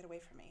away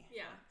from me.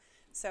 Yeah.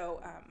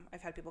 So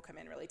I've had people come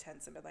in really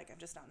tense and be like, I'm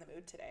just not in the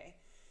mood today.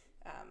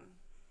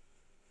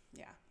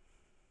 Yeah.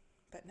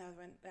 But no,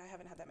 I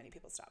haven't had that many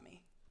people stop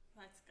me.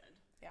 That's good.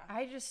 Yeah.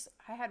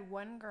 I had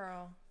one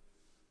girl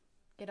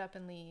get up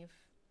and leave,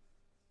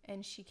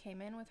 and she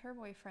came in with her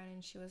boyfriend,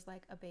 and she was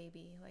like a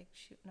baby. Like,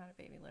 not a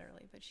baby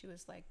literally, but she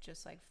was like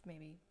just like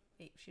maybe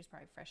 8. She was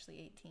probably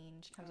freshly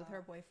 18. She comes with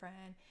her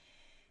boyfriend.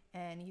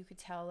 And you could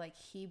tell, like,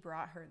 he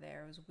brought her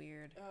there. It was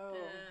weird. Oh,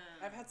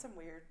 I've had some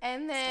weird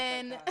And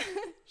then stuff like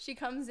that. she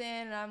comes in,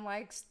 and I'm,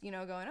 like, you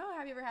know, going, oh,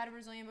 have you ever had a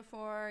Brazilian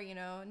before? You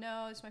know,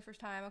 no, it's my first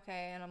time.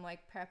 Okay. And I'm, like,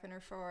 prepping her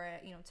for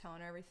it, you know,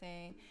 telling her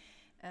everything,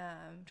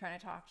 trying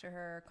to talk to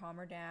her, calm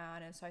her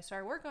down. And so I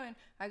started working.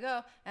 I go,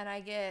 and I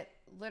get,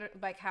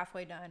 like,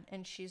 halfway done.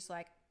 And she's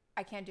like,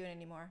 I can't do it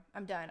anymore.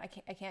 I'm done.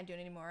 I can't do it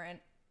anymore.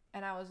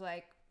 And I was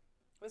like.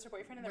 Was her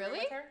boyfriend in the room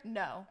with her?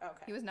 No. Oh,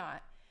 okay. He was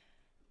not.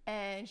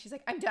 And she's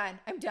like, I'm done.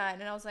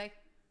 And I was like,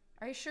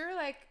 are you sure?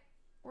 Like,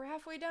 we're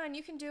halfway done.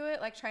 You can do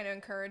it. Like, trying to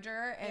encourage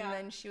her. And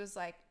then she was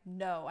like,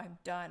 no, I'm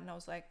done. And I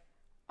was like,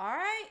 all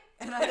right.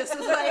 And I just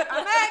was like,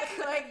 I'm back.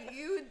 Like,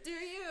 you do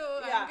you.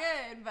 I'm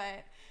good.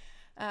 But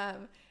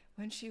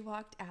when she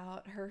walked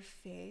out, her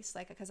face,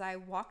 like, because I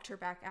walked her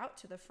back out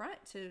to the front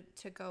to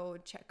go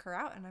check her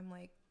out. And I'm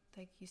like,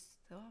 you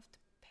still have to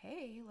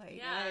pay.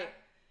 Like,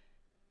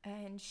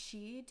 and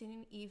she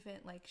didn't even,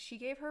 like, she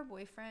gave her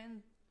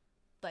boyfriend,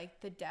 like,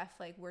 the deaf,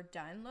 like, we're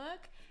done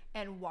look,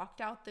 and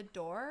walked out the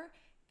door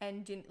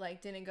and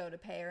didn't go to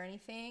pay or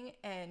anything.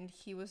 And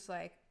he was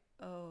like,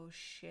 oh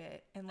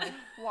shit, and like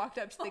walked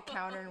up to the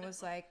counter and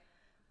was like,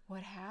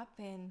 what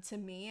happened to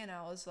me? And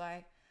I was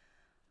like,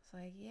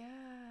 yeah,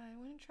 I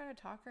wouldn't try to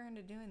talk her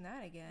into doing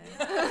that again.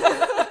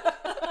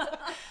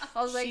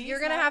 I was like, you're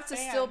gonna have to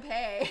still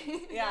pay.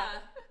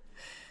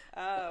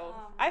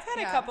 I've had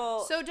a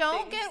couple. So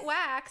don't get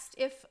waxed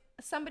if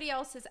somebody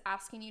else is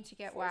asking you to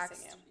get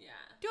waxed.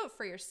 Do it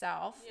for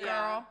yourself,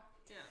 girl.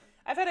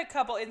 I've had a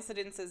couple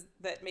incidences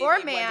that made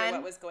me wonder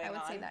what was going on. I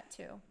would say that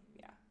too.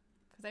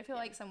 I feel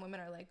like some women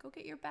are like, go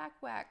get your back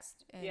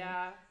waxed. And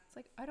it's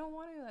like, I don't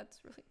want to.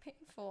 That's really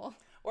painful.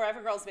 Or I've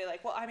had girls be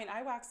like, well, I mean,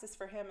 I waxed this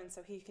for him, and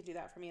so he could do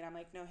that for me. And I'm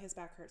like, no, his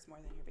back hurts more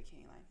than your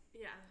bikini line.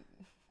 Yeah.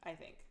 I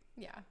think.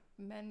 Yeah.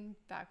 Men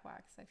back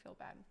wax. I feel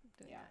bad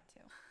doing that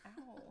too.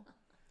 Ow.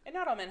 And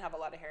not all men have a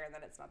lot of hair, and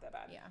then it's not that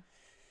bad. Yeah.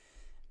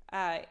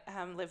 I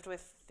lived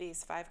with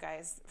these 5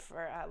 guys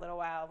for a little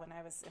while when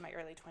I was in my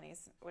early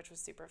 20s, which was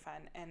super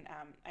fun. And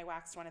I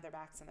waxed one of their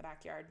backs in the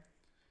backyard.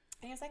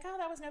 And he was like, oh,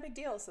 that was no big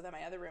deal. So then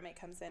my other roommate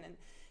comes in and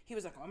he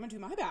was like, oh, I'm going to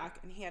do my back.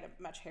 And he had a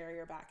much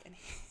hairier back. And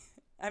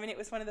it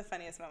was one of the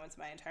funniest moments of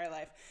my entire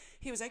life.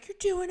 He was like, you're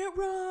doing it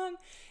wrong.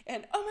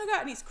 And oh my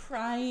God. And he's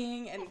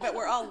crying. But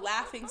we're all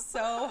laughing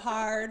so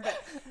hard.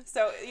 But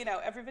so,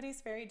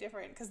 everybody's very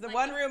different. Because the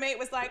one roommate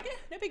was like,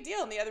 no big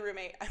deal. And the other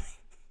roommate,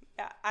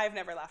 I've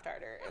never laughed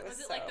harder. It was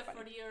so like the funny.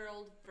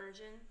 40-year-old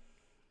version,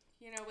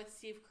 with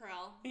Steve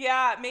Carell?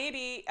 Yeah,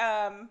 maybe.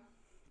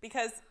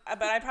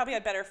 But I probably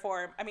had better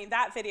form. I mean,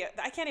 that video,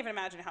 I can't even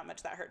imagine how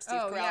much that hurt Steve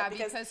Carell. Yeah,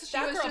 because she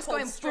was just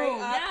going straight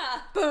boom,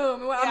 up.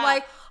 Boom. I'm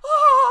like,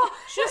 oh,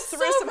 she just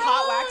threw some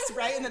hot wax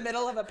right in the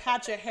middle of a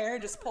patch of hair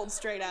and just pulled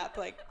straight up.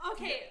 Like,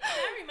 okay,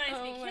 that reminds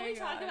me. Can we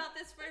talk about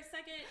this for a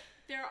second?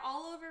 They're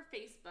all over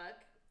Facebook.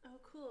 Oh,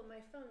 cool.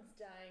 My phone's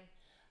dying.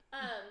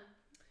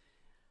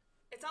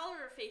 It's all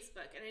over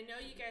Facebook, and I know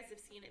you guys have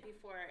seen it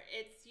before.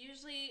 It's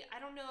usually, I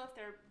don't know if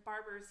they're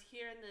barbers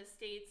here in the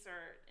States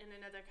or in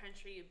another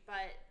country,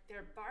 but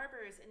they're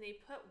barbers, and they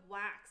put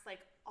wax,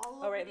 like, all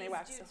over these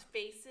dudes'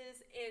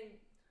 faces and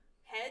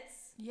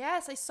heads.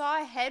 Yes, I saw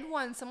a head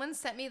one. Someone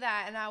sent me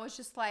that, and I was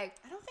just like,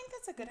 I don't think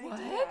that's a good what?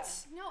 idea.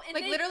 No, and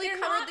like, literally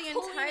covered the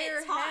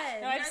entire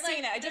head. No, I've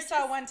seen it. I just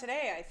saw one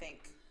today, I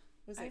think.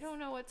 I don't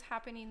know what's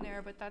happening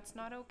there, but that's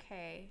not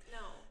okay.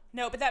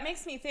 No, but that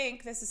makes me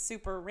think, this is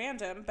super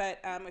random, but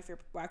if you're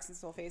waxing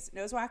someone's face,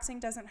 nose waxing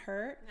doesn't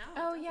hurt. No.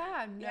 Oh,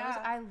 yeah.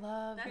 I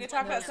love We could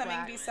talk about something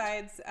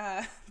besides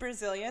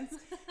Brazilians.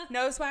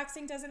 Nose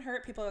waxing doesn't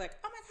hurt. People are like,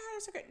 oh my God,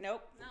 it's so good.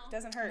 Nope.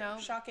 Doesn't hurt. No.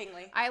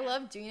 Shockingly. I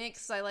love doing it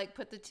because I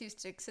put the 2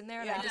 sticks in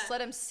there and I just let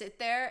them sit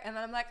there, and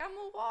then I'm like, I'm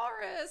a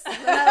walrus.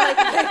 And then I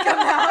pick them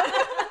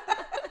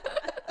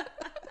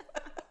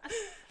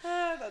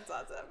out. That's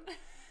awesome.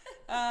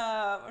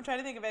 I'm trying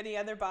to think of any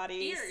other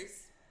bodies.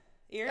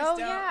 Ears oh,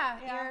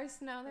 don't. Ears.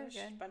 No, they're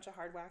good. A bunch of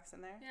hard wax in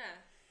there.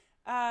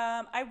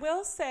 Yeah. I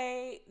will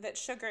say that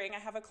sugaring, I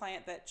have a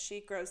client that she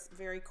grows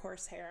very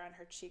coarse hair on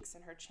her cheeks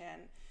and her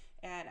chin.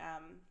 And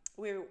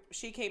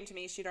she came to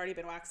me. She'd already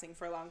been waxing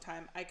for a long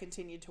time. I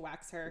continued to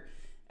wax her.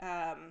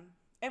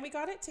 And we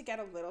got it to get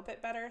a little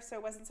bit better so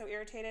it wasn't so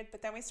irritated.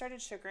 But then we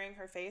started sugaring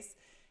her face.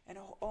 And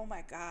oh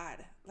my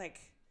God, like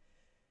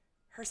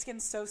her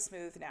skin's so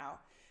smooth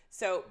now.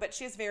 So, but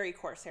she has very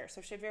coarse hair. So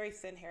if she had very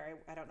thin hair,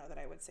 I don't know that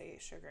I would say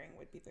sugaring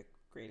would be the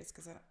greatest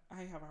because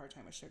I have a hard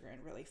time with sugar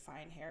and really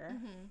fine hair.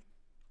 Mm-hmm.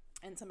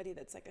 And somebody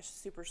that's like a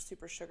super,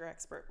 super sugar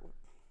expert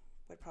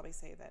would probably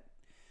say that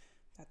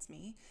that's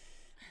me.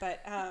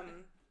 But,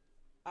 and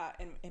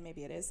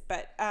maybe it is.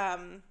 But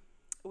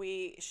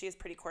she has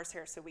pretty coarse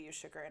hair, so we use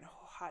sugar. And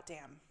hot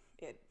damn,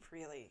 it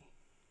really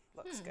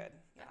looks good.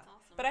 Yeah. That's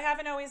awesome. But I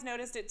haven't always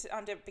noticed it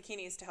on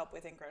bikinis to help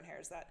with ingrown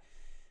hairs. That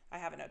I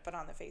haven't, but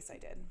on the face I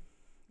did.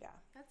 Yeah.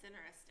 That's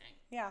interesting.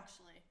 Yeah.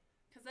 Actually.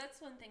 Because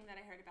that's one thing that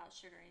I heard about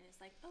sugaring. It's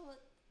like,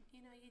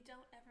 you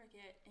don't ever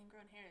get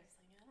ingrown hairs.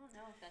 Like, I don't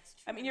know if that's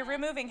true. I mean, you're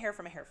removing hair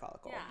from a hair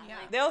follicle. Yeah.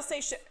 Like, they'll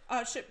say,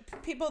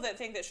 people that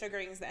think that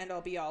sugaring is the end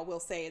all be all will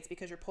say it's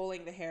because you're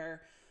pulling the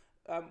hair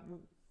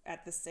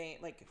at the same,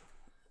 like,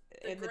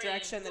 in the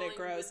direction that it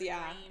grows.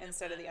 Yeah.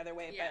 Instead of the other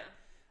way. Yeah.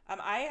 But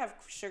I have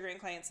sugaring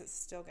clients that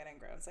still get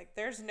ingrown. It's like,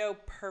 there's no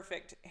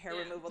perfect hair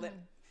removal that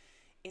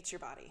it's your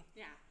body.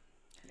 Yeah.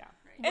 Yeah.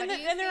 Right.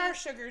 And there are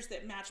sugars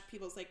that match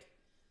people's, like,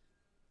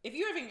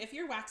 if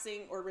you're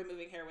waxing or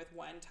removing hair with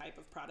one type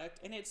of product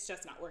and it's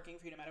just not working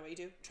for you no matter what you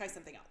do, try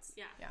something else.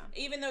 Yeah.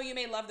 Even though you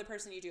may love the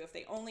person you do, if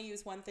they only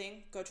use one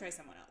thing, go try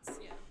someone else.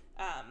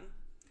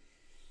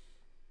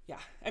 Yeah. Yeah.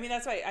 I mean,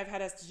 that's why I've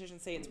had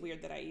estheticians say it's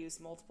weird that I use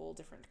multiple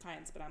different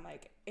kinds, but I'm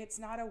like, it's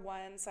not a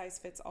one size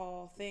fits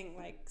all thing.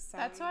 Like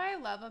That's what I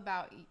love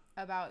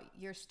about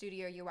your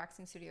studio, your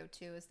waxing studio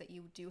too, is that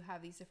you do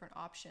have these different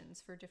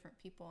options for different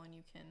people, and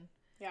you can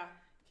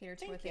cater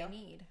to what they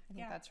need. I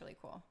think that's really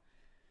cool.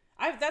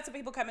 That's what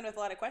people come in with a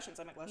lot of questions.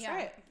 I'm like, let's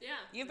try it. Yeah.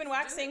 You've been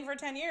waxing for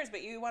 10 years,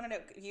 but you want to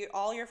know,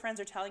 all your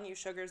friends are telling you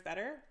sugar's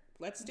better.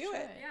 Let's do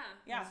it.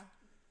 Yeah.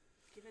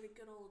 Give it a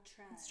good old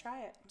try. Let's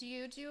try it. Do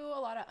you do a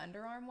lot of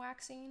underarm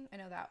waxing? I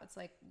know that was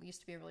used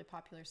to be a really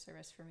popular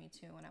service for me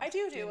too. When I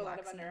do a lot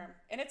of underarm,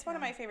 and it's one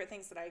of my favorite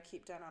things that I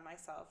keep done on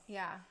myself.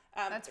 Yeah,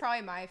 that's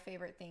probably my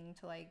favorite thing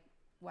to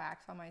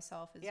wax on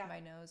myself is my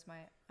nose, my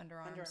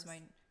underarms,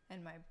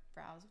 and my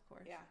brows, of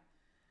course. Yeah,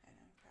 I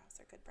know brows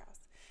are good brows.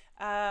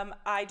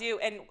 I do,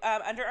 and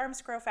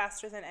underarms grow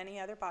faster than any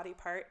other body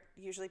part.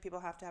 Usually, people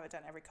have to have it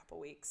done every couple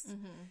weeks.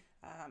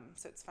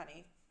 So it's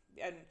funny,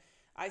 and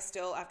I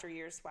still, after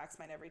years, wax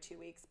mine every 2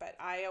 weeks, but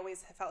I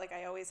always felt like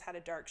I always had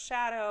a dark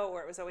shadow,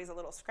 or it was always a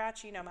little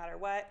scratchy no matter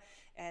what,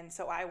 and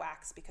so I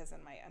wax because then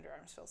my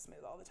underarms feel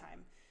smooth all the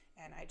time,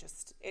 and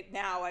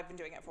now I've been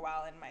doing it for a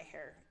while, and my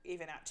hair,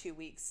 even at 2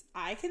 weeks,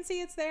 I can see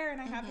it's there, and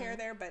I have hair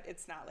there, but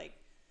it's not like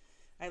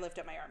I lift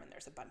up my arm and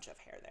there's a bunch of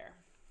hair there.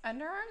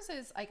 Underarms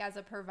is, as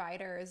a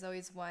provider, is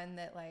always one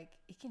that,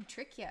 it can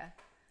trick you.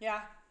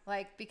 Yeah.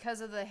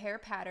 Because of the hair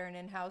pattern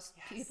and how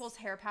people's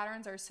hair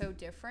patterns are so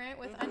different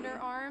with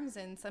underarms,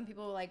 and some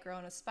people grow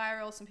in a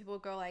spiral, some people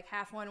go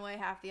half one way,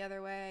 half the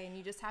other way, and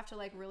you just have to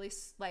really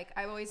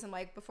I always am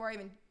before I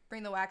even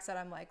bring the wax out,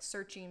 I'm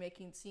searching,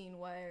 seeing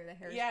where the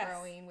hair is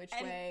growing, which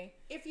way.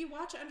 If you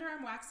watch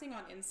underarm waxing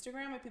on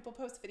Instagram, when people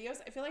post videos,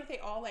 I feel like they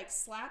all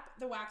slap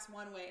the wax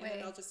one way and then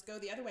they'll just go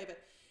the other way, but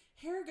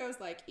hair goes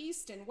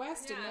east and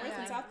west and north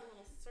and south.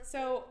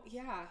 So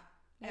yeah,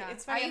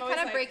 it's funny. You kind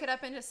of break it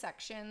up into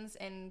sections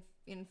and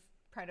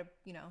try to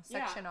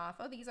section off.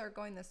 Oh, these are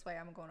going this way.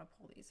 I'm going to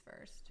pull these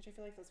first. Did you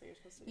feel like that's what you're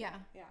supposed to do?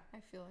 Yeah. I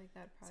feel like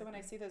that. So when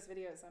I see those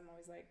videos, I'm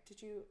always like,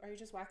 are you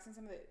just waxing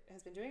someone that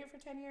has been doing it for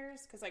 10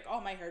 years? Because all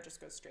my hair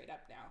just goes straight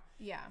up now.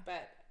 Yeah.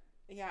 But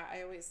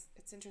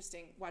it's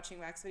interesting watching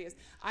wax videos.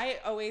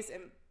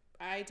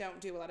 I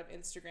don't do a lot of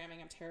Instagramming.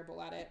 I'm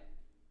terrible at it.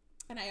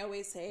 And I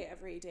always say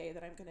every day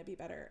that I'm going to be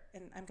better,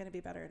 and I'm going to be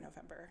better in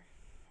November.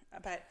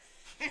 But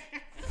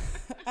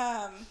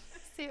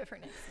save it for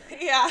next week.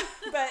 Yeah,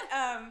 but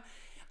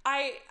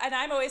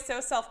I'm always so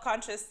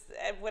self-conscious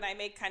when I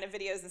make kind of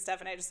videos and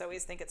stuff, and I just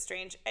always think it's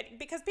strange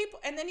because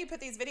and then you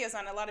put these videos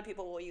on. A lot of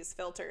people will use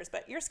filters,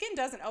 but your skin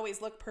doesn't always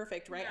look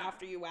perfect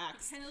after you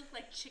wax. It kind of look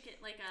like chicken,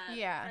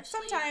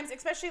 Sometimes,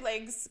 especially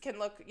legs can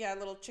look a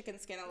little chicken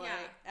skin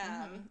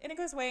and it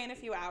goes away in a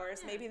few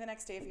hours, maybe the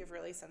next day if you have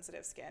really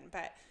sensitive skin,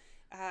 but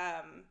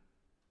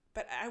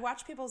I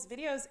watch people's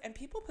videos, and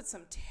people put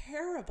some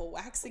terrible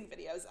waxing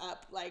videos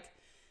up,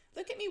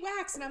 look at me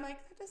wax, and I'm like,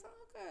 that doesn't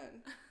look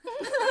good.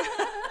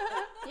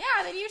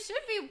 Yeah, then you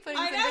should be putting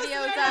some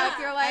videos up.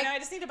 You're like, I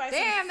just need to buy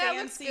some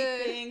fancy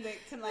thing that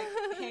can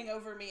hang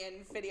over me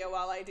in video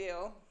while I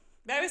do.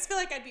 But I always feel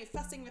like I'd be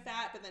fussing with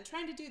that, but then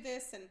trying to do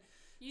this, and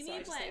you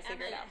need what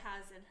Emma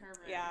has in her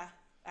room. Yeah,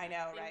 I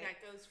know, right?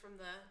 That goes from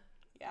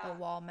the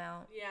wall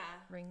mount. Yeah.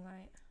 Ring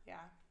light. Yeah.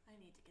 I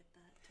need to get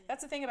that too.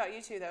 That's the thing about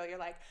you two, though. You're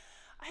like,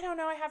 I don't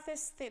know, I have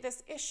this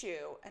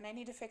issue, and I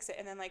need to fix it.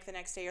 And then, the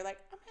next day, you're like,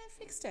 I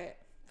fixed it.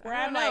 Where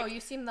I don't know. You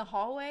seen the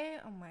hallway?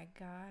 Oh, my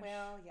gosh.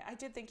 Well, yeah, I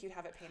did think you'd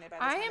have it painted by the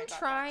time I got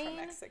back from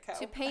Mexico.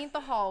 To paint the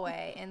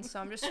hallway, and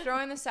so I'm just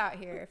throwing this out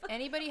here. If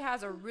anybody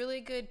has a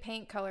really good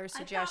paint color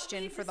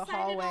suggestion for the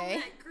hallway. On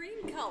that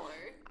green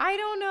color. I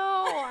don't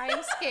know.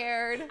 I'm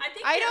scared.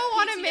 I don't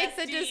want to make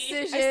the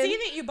decision. I see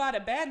that you bought a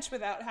bench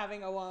without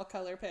having a wall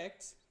color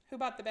picked. Who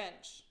bought the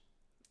bench?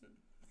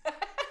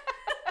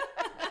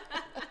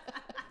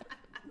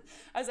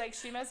 I was like,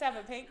 she must have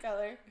a paint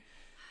color.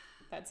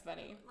 That's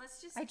funny.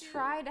 I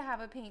tried to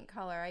have a paint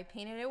color. I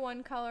painted it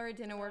one color. It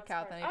didn't work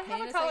out. Then I painted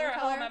have a color at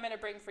home I'm going to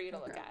bring for you to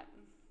look at.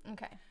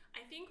 Okay.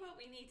 I think what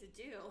we need to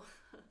do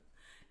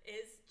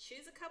is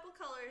choose a couple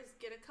colors,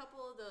 get a couple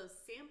of those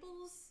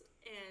samples,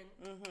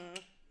 and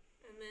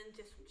then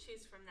just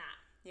choose from that.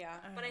 Yeah.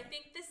 But I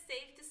think the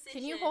safe decision...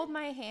 Can you hold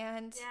my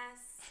hand?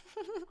 Yes.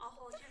 I'll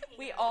hold your hand.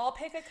 We all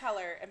pick a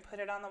color and put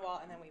it on the wall,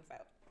 and then we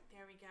vote.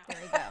 There we go.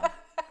 There we go.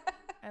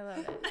 I love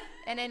it.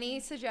 And any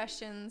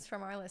suggestions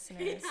from our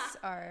listeners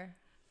are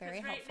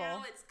very helpful. Right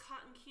now it's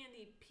cotton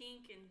candy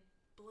pink and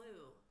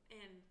blue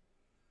and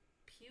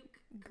puke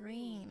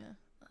green.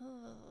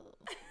 Oh.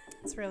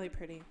 It's really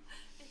pretty.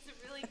 It's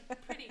a really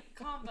pretty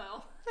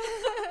combo.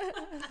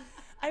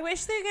 I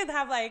wish they could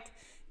have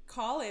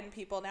call-in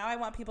people. Now I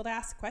want people to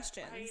ask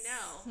questions. I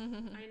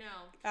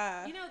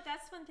know.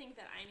 That's one thing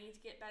that I need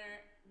to get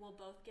better. We'll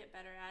both get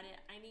better at it.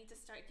 I need to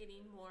start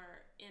getting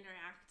more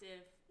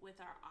interactive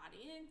with our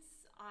audience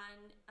on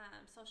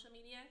social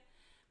media,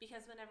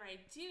 because whenever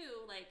I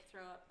do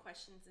throw up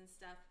questions and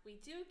stuff, we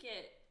do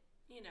get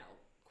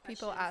questions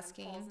people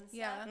asking. and polls and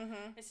stuff.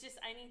 It's just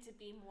I need to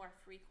be more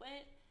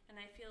frequent and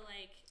I feel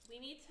like we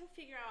need to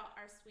figure out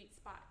our sweet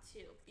spot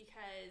too,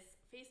 because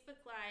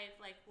Facebook Live,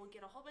 like, we'll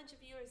get a whole bunch of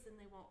viewers, and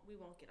we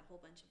won't get a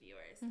whole bunch of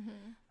viewers.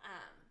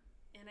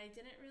 And I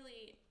didn't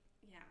really,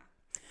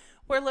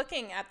 We're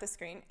looking at the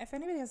screen. If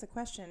anybody has a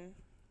question,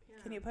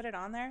 can you put it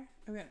on there?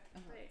 Right.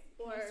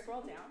 Can you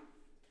scroll down?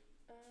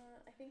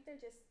 I think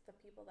they're just the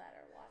people that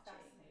are watching.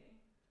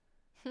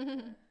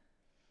 Fascinating.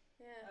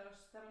 Yeah. Oh,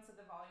 someone said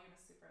the volume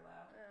is super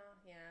low. Oh,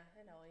 yeah,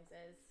 it always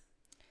is.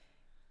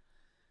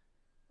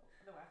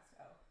 The wax.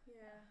 Oh.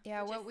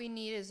 Yeah, what we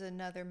need is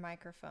another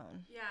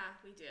microphone. Yeah,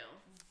 we do.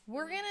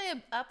 We're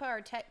gonna up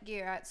our tech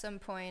gear at some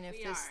point if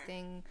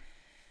thing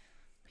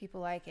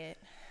people like it.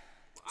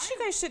 You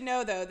guys should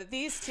know though that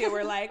these two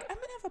were like, I'm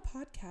gonna have a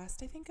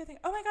podcast. I think.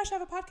 Oh my gosh, I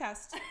have a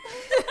podcast.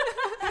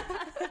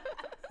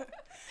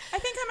 I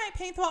think I might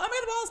paint the wall. Oh my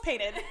God, the wall's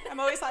painted. I'm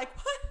always like,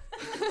 what?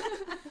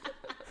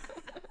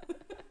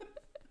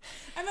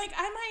 I'm like,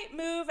 I might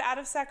move out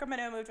of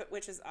Sacramento,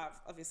 which is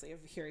obviously a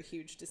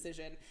huge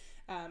decision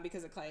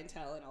because of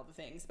clientele and all the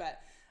things.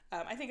 But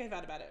I think I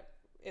thought about it.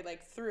 It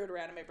like threw it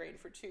around in my brain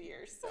for 2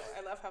 years. So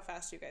I love how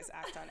fast you guys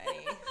act on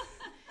any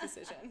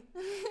decision.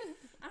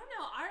 I don't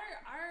know. I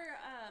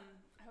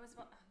was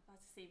about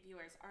to say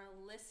viewers. Our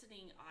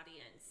listening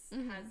audience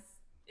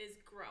is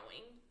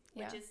growing,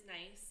 which is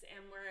nice,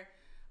 and we're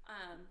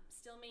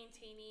still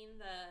maintaining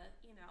the.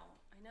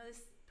 I know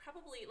this.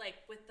 Probably, like,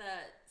 with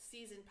the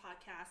seasoned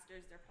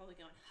podcasters, they're probably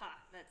going,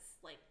 that's,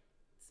 like,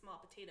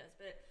 small potatoes.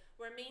 But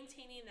we're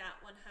maintaining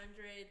that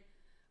 100,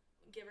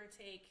 give or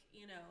take,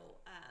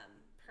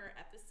 per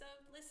episode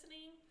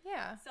listening.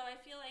 Yeah. So I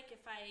feel like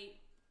if I,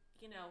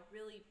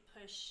 really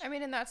push. I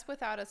mean, and that's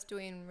without us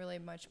doing really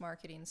much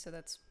marketing. So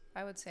that's,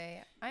 I would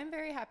say, I'm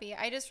very happy.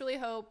 I just really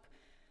hope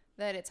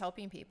that it's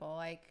helping people,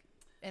 like,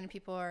 and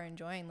people are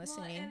enjoying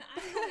listening. Well, and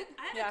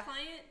I had a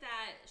client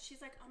that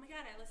she's like, oh my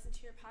God, I listen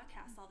to your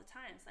podcast all the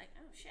time. It's like,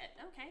 oh shit,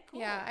 okay, cool.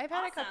 Yeah, I've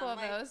had a couple of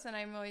those, and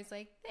I'm always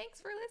like, thanks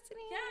for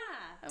listening.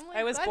 Yeah. I'm like,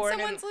 I was born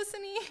someone's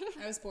listening.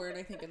 I was born,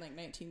 I think, in like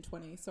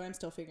 1920, so I'm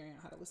still figuring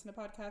out how to listen to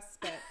podcasts,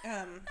 but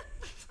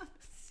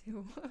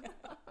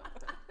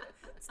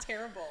it's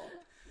terrible.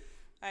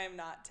 I am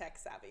not tech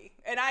savvy.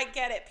 And I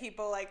get it,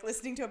 people. Like,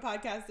 listening to a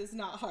podcast is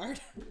not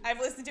hard. I've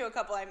listened to a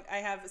couple. I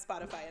have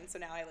Spotify, and so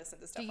now I listen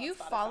to stuff on Spotify. Do you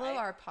follow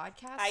our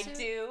podcast? I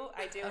do,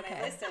 okay. and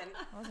I listen.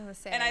 I was going to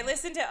say. And I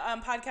listen to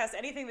podcasts,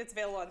 anything that's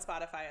available on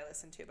Spotify I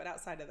listen to, but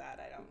outside of that,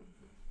 I don't.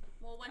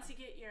 Well, once you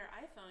get your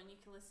iPhone, you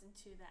can listen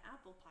to the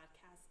Apple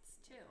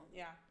podcasts, too.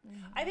 Yeah.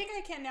 I think I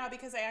can now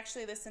because I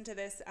actually listen to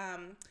this.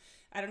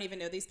 I don't even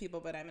know these people,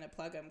 but I'm going to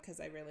plug them because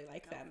I really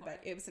like them. But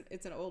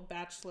it's an old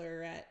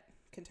Bachelorette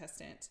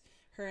contestant.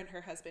 Her and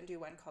her husband do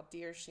one called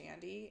Dear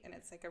Shandy, and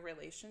it's like a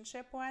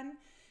relationship one.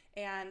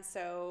 And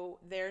so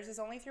theirs is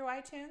only through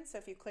iTunes. So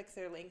if you click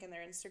their link in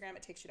their Instagram,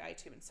 it takes you to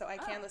iTunes. So I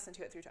can listen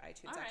to it through to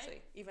iTunes,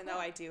 actually, even though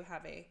I do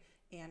have a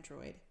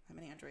Android. I'm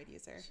an Android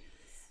user.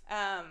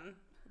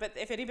 But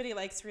if anybody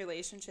likes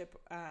relationship,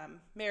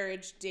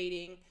 marriage,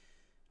 dating,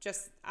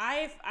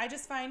 I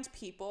just find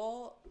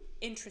people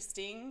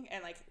interesting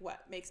and like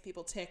what makes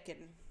people tick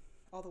and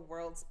all the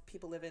worlds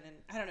people live in, and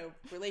I don't know,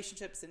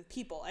 relationships and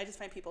people. I just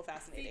find people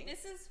fascinating. See,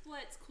 this is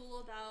what's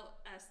cool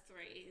about us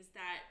three is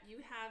that you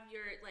have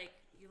your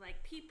you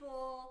like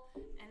people,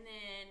 and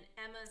then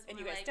Emma's more and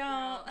you guys like,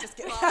 don't. Just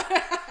kidding. Well,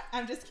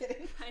 I'm just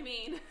kidding. I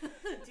mean,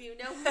 do you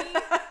know me?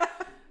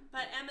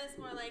 But Emma's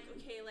more like,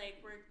 okay,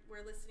 like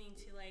we're listening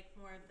to like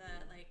more of the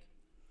like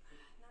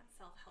not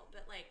self-help,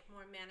 but like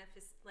more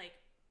manifesting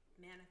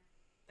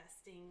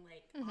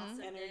like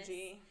awesomeness.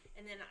 Energy.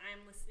 And then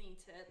I'm listening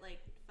to like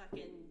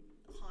fucking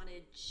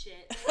haunted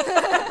shit.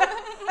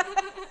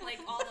 Like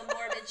all the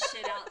morbid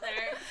shit out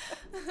there.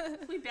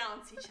 We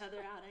balance each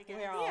other out, I guess.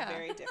 We're all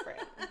very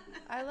different.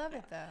 I love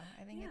it though.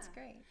 I think it's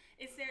great.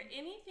 Is there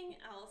anything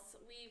else?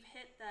 We've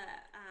hit the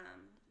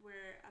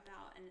we're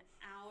about an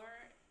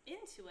hour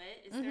into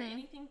it. Is there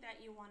anything that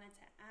you wanted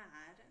to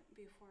add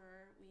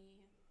before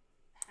we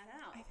head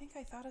out? I think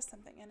I thought of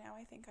something and now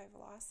I think I've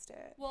lost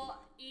it.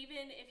 Well,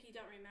 even if you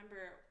don't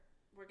remember,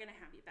 we're gonna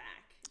have you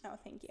back. Oh,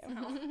 thank you.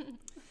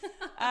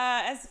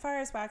 As far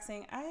as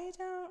waxing, I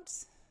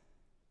don't.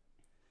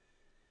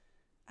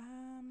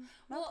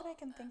 Not that I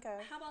can think of.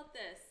 How about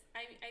this?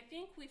 I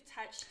think we've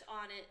touched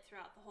on it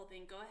throughout the whole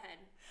thing. Go ahead.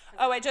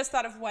 Oh, I just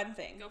thought of one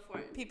thing. Go for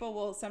it. People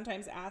will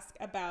sometimes ask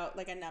about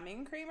like a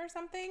numbing cream or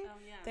something. Oh,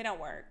 yeah. They don't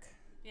work.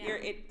 Yeah.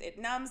 It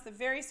numbs the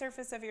very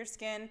surface of your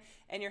skin,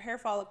 and your hair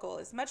follicle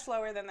is much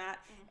lower than that,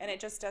 and it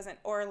just doesn't.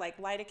 Or like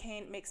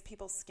lidocaine makes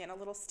people's skin a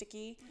little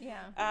sticky.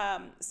 Yeah.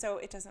 So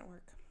it doesn't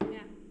work. Yeah.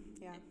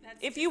 Yeah.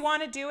 If you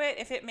want to do it,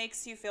 if it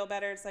makes you feel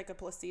better, it's like a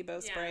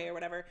placebo spray or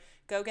whatever.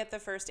 Go get the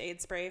first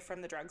aid spray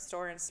from the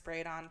drugstore and spray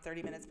it on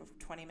 30 minutes before,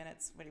 20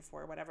 minutes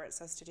before, whatever it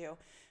says to do.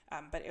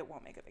 But it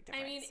won't make a big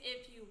difference. I mean,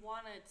 if you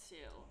wanted to,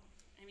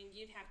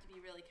 you'd have to be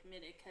really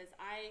committed because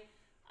I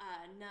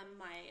numb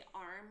my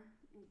arm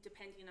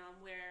depending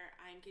on where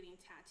I'm getting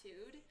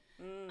tattooed.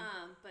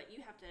 But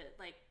you have to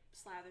like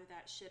slather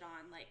that shit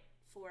on like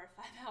 4 or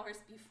 5 hours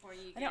before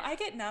you get. I know, I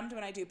get numbed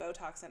when I do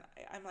Botox, and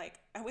I'm like,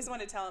 I always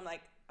want to tell him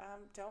like,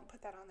 don't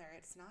put that on there.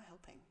 It's not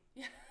helping.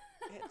 Yeah.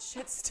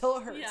 It still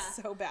hurts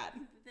so bad.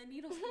 The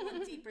needle's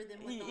going deeper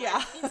than what the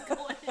Yeah. line's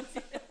going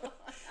into.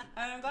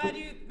 I'm glad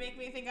you make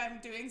me think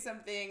I'm doing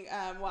something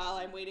while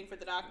I'm waiting for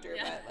the doctor,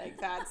 but like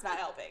that's not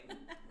helping.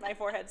 My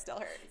forehead still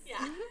hurts. Yeah.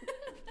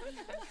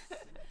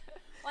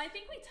 Well, I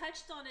think we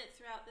touched on it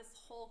throughout this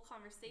whole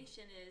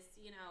conversation is,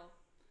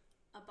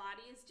 a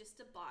body is just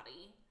a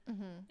body.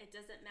 Mm-hmm. It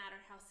doesn't matter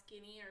how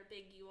skinny or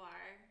big you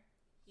are.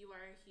 You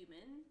are a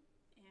human,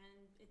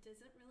 and it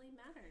doesn't really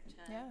matter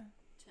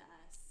to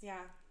us.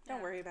 Yeah.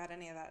 Don't worry about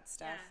any of that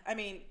stuff. Yeah. I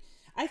mean,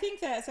 I think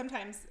that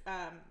sometimes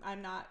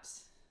I'm not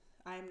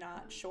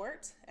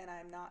short and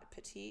I'm not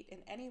petite in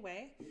any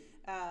way.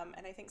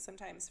 And I think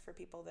sometimes for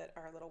people that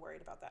are a little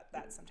worried about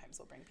that sometimes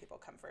will bring people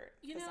comfort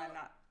because I'm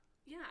not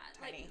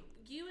tiny. Like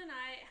you and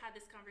I had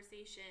this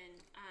conversation.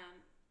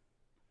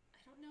 I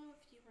don't know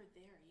if you were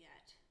there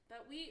yet,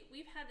 but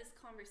we've had this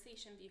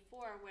conversation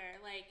before where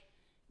like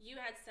you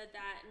had said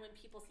that, and when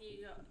people see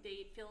you,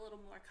 they feel a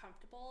little more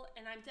comfortable.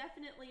 And I'm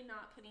definitely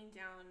not putting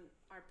down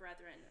our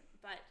brethren,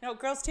 but no,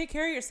 girls, take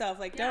care of yourself.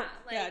 Like don't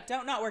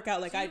not work out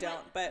like I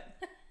don't, but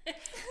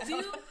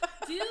do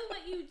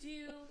what you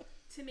do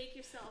to make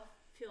yourself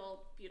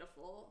feel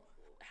beautiful,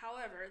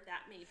 however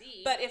that may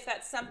be. But if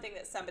that's something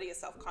that somebody is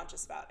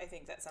self-conscious about, I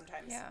think that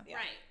sometimes,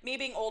 right. Me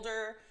being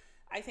older,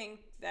 I think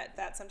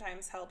that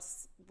sometimes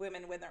helps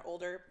women when they're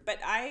older. But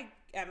I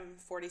am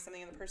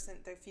 40-something, and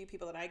the few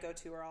people that I go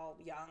to are all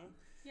young.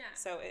 Yeah.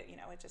 So it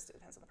just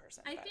depends on the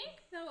person. I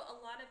think though a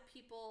lot of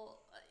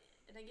people,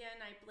 and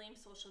again, I blame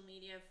social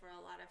media for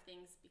a lot of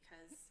things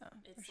because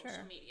it's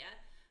social media.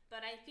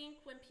 But I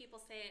think when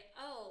people say,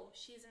 "Oh,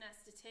 she's an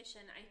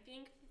esthetician," I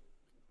think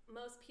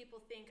most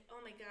people think,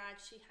 "Oh my God,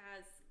 she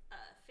has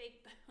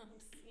fake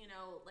boobs,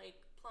 like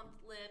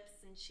plump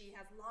lips, and she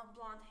has long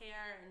blonde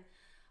hair, and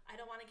I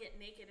don't want to get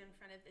naked in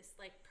front of this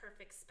like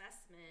perfect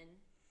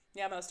specimen."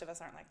 Yeah, most of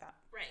us aren't like that.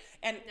 Right.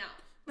 And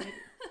no.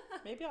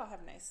 maybe I'll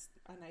have a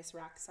nice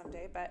rack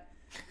someday, but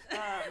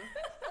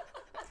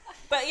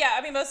but yeah,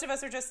 I mean, most of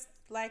us are just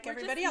like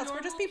everybody else. We're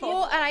just people.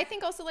 Well, and I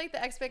think also like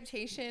the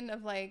expectation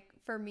of like,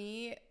 for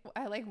me,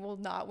 I like will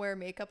not wear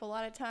makeup a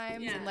lot of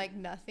times and like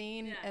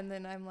nothing. Yeah. And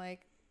then I'm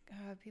like,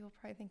 God, people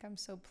probably think I'm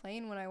so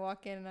plain when I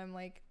walk in, and I'm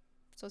like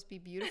supposed to be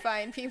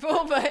beautifying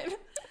people, but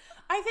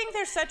I think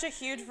there's such a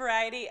huge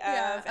variety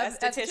of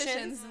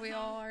estheticians. We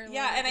all are.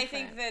 Yeah, and I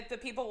think that the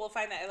people will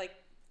find that like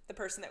the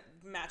person that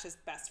matches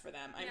best for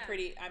them.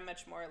 I'm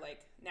much more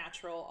like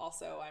natural.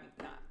 Also, I'm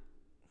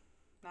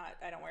not.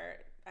 I don't wear.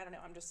 I don't know.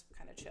 I'm just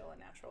kind of chill and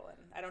natural, and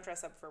I don't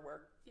dress up for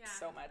work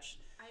so much.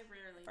 I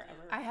rarely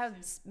forever. do. I have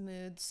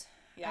moods.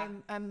 Yeah,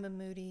 I'm a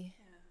moody.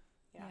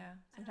 Yeah.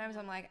 Sometimes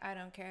I'm like, I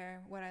don't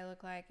care what I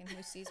look like and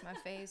who sees my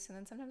face, and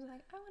then sometimes I'm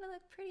like, I want to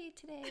look pretty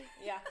today.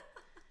 Yeah.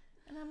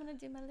 And I'm gonna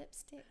do my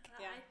lipstick.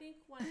 I think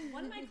one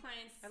of my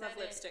clients I love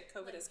lipstick.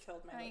 COVID has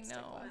killed my lipstick.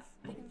 I know.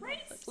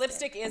 Right?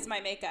 Lipstick is my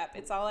makeup.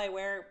 It's all I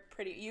wear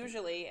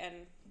usually,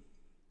 and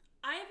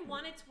I've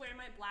wanted to wear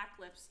my black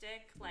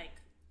lipstick like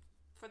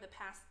for the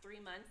past 3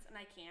 months, and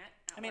I can't.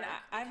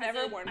 I've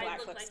never worn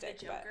black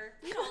lipstick. Like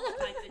we all look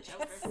like the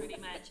Joker pretty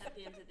much at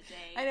the end of the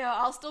day. I know.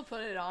 I'll still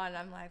put it on.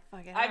 I'm like,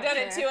 fuck it. I've done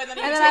it too, and then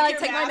I like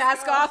take my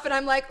mask off, and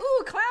I'm like,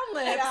 ooh, clown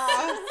lips.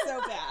 Yeah, so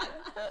bad.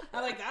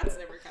 I'm like, that's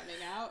never coming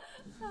out.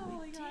 Oh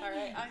my God. All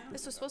right.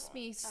 This was supposed to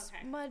be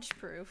smudge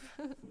proof.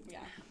 Yeah.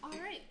 All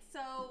right.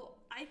 So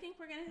I think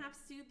we're gonna have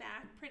Sue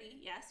back.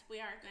 Yes, we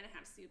are gonna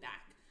have Sue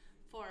back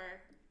for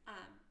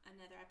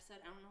another episode.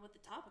 I don't know what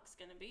the topic's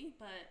gonna be,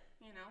 but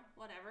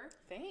whatever.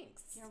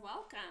 Thanks. You're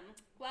welcome.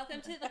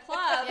 Welcome to the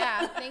club.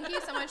 Yeah, thank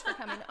you so much for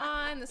coming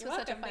on. This was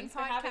such a fun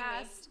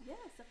podcast.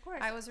 Yes, of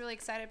course. I was really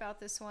excited about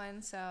this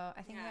one, so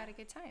I think we had a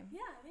good time. Yeah,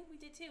 I think we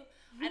did too.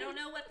 I don't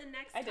know what the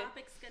next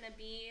topic's gonna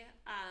be.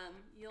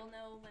 You'll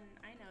know when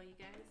I know, you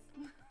guys.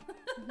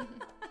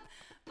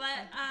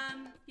 But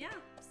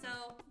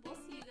so we'll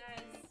see you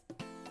guys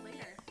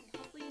later.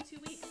 Hopefully in 2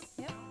 weeks.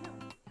 Yep.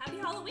 Happy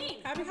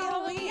Halloween. Happy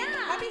Halloween. Yeah.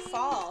 Happy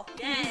fall.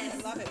 Yes.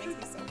 I love it. It makes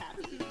me so happy.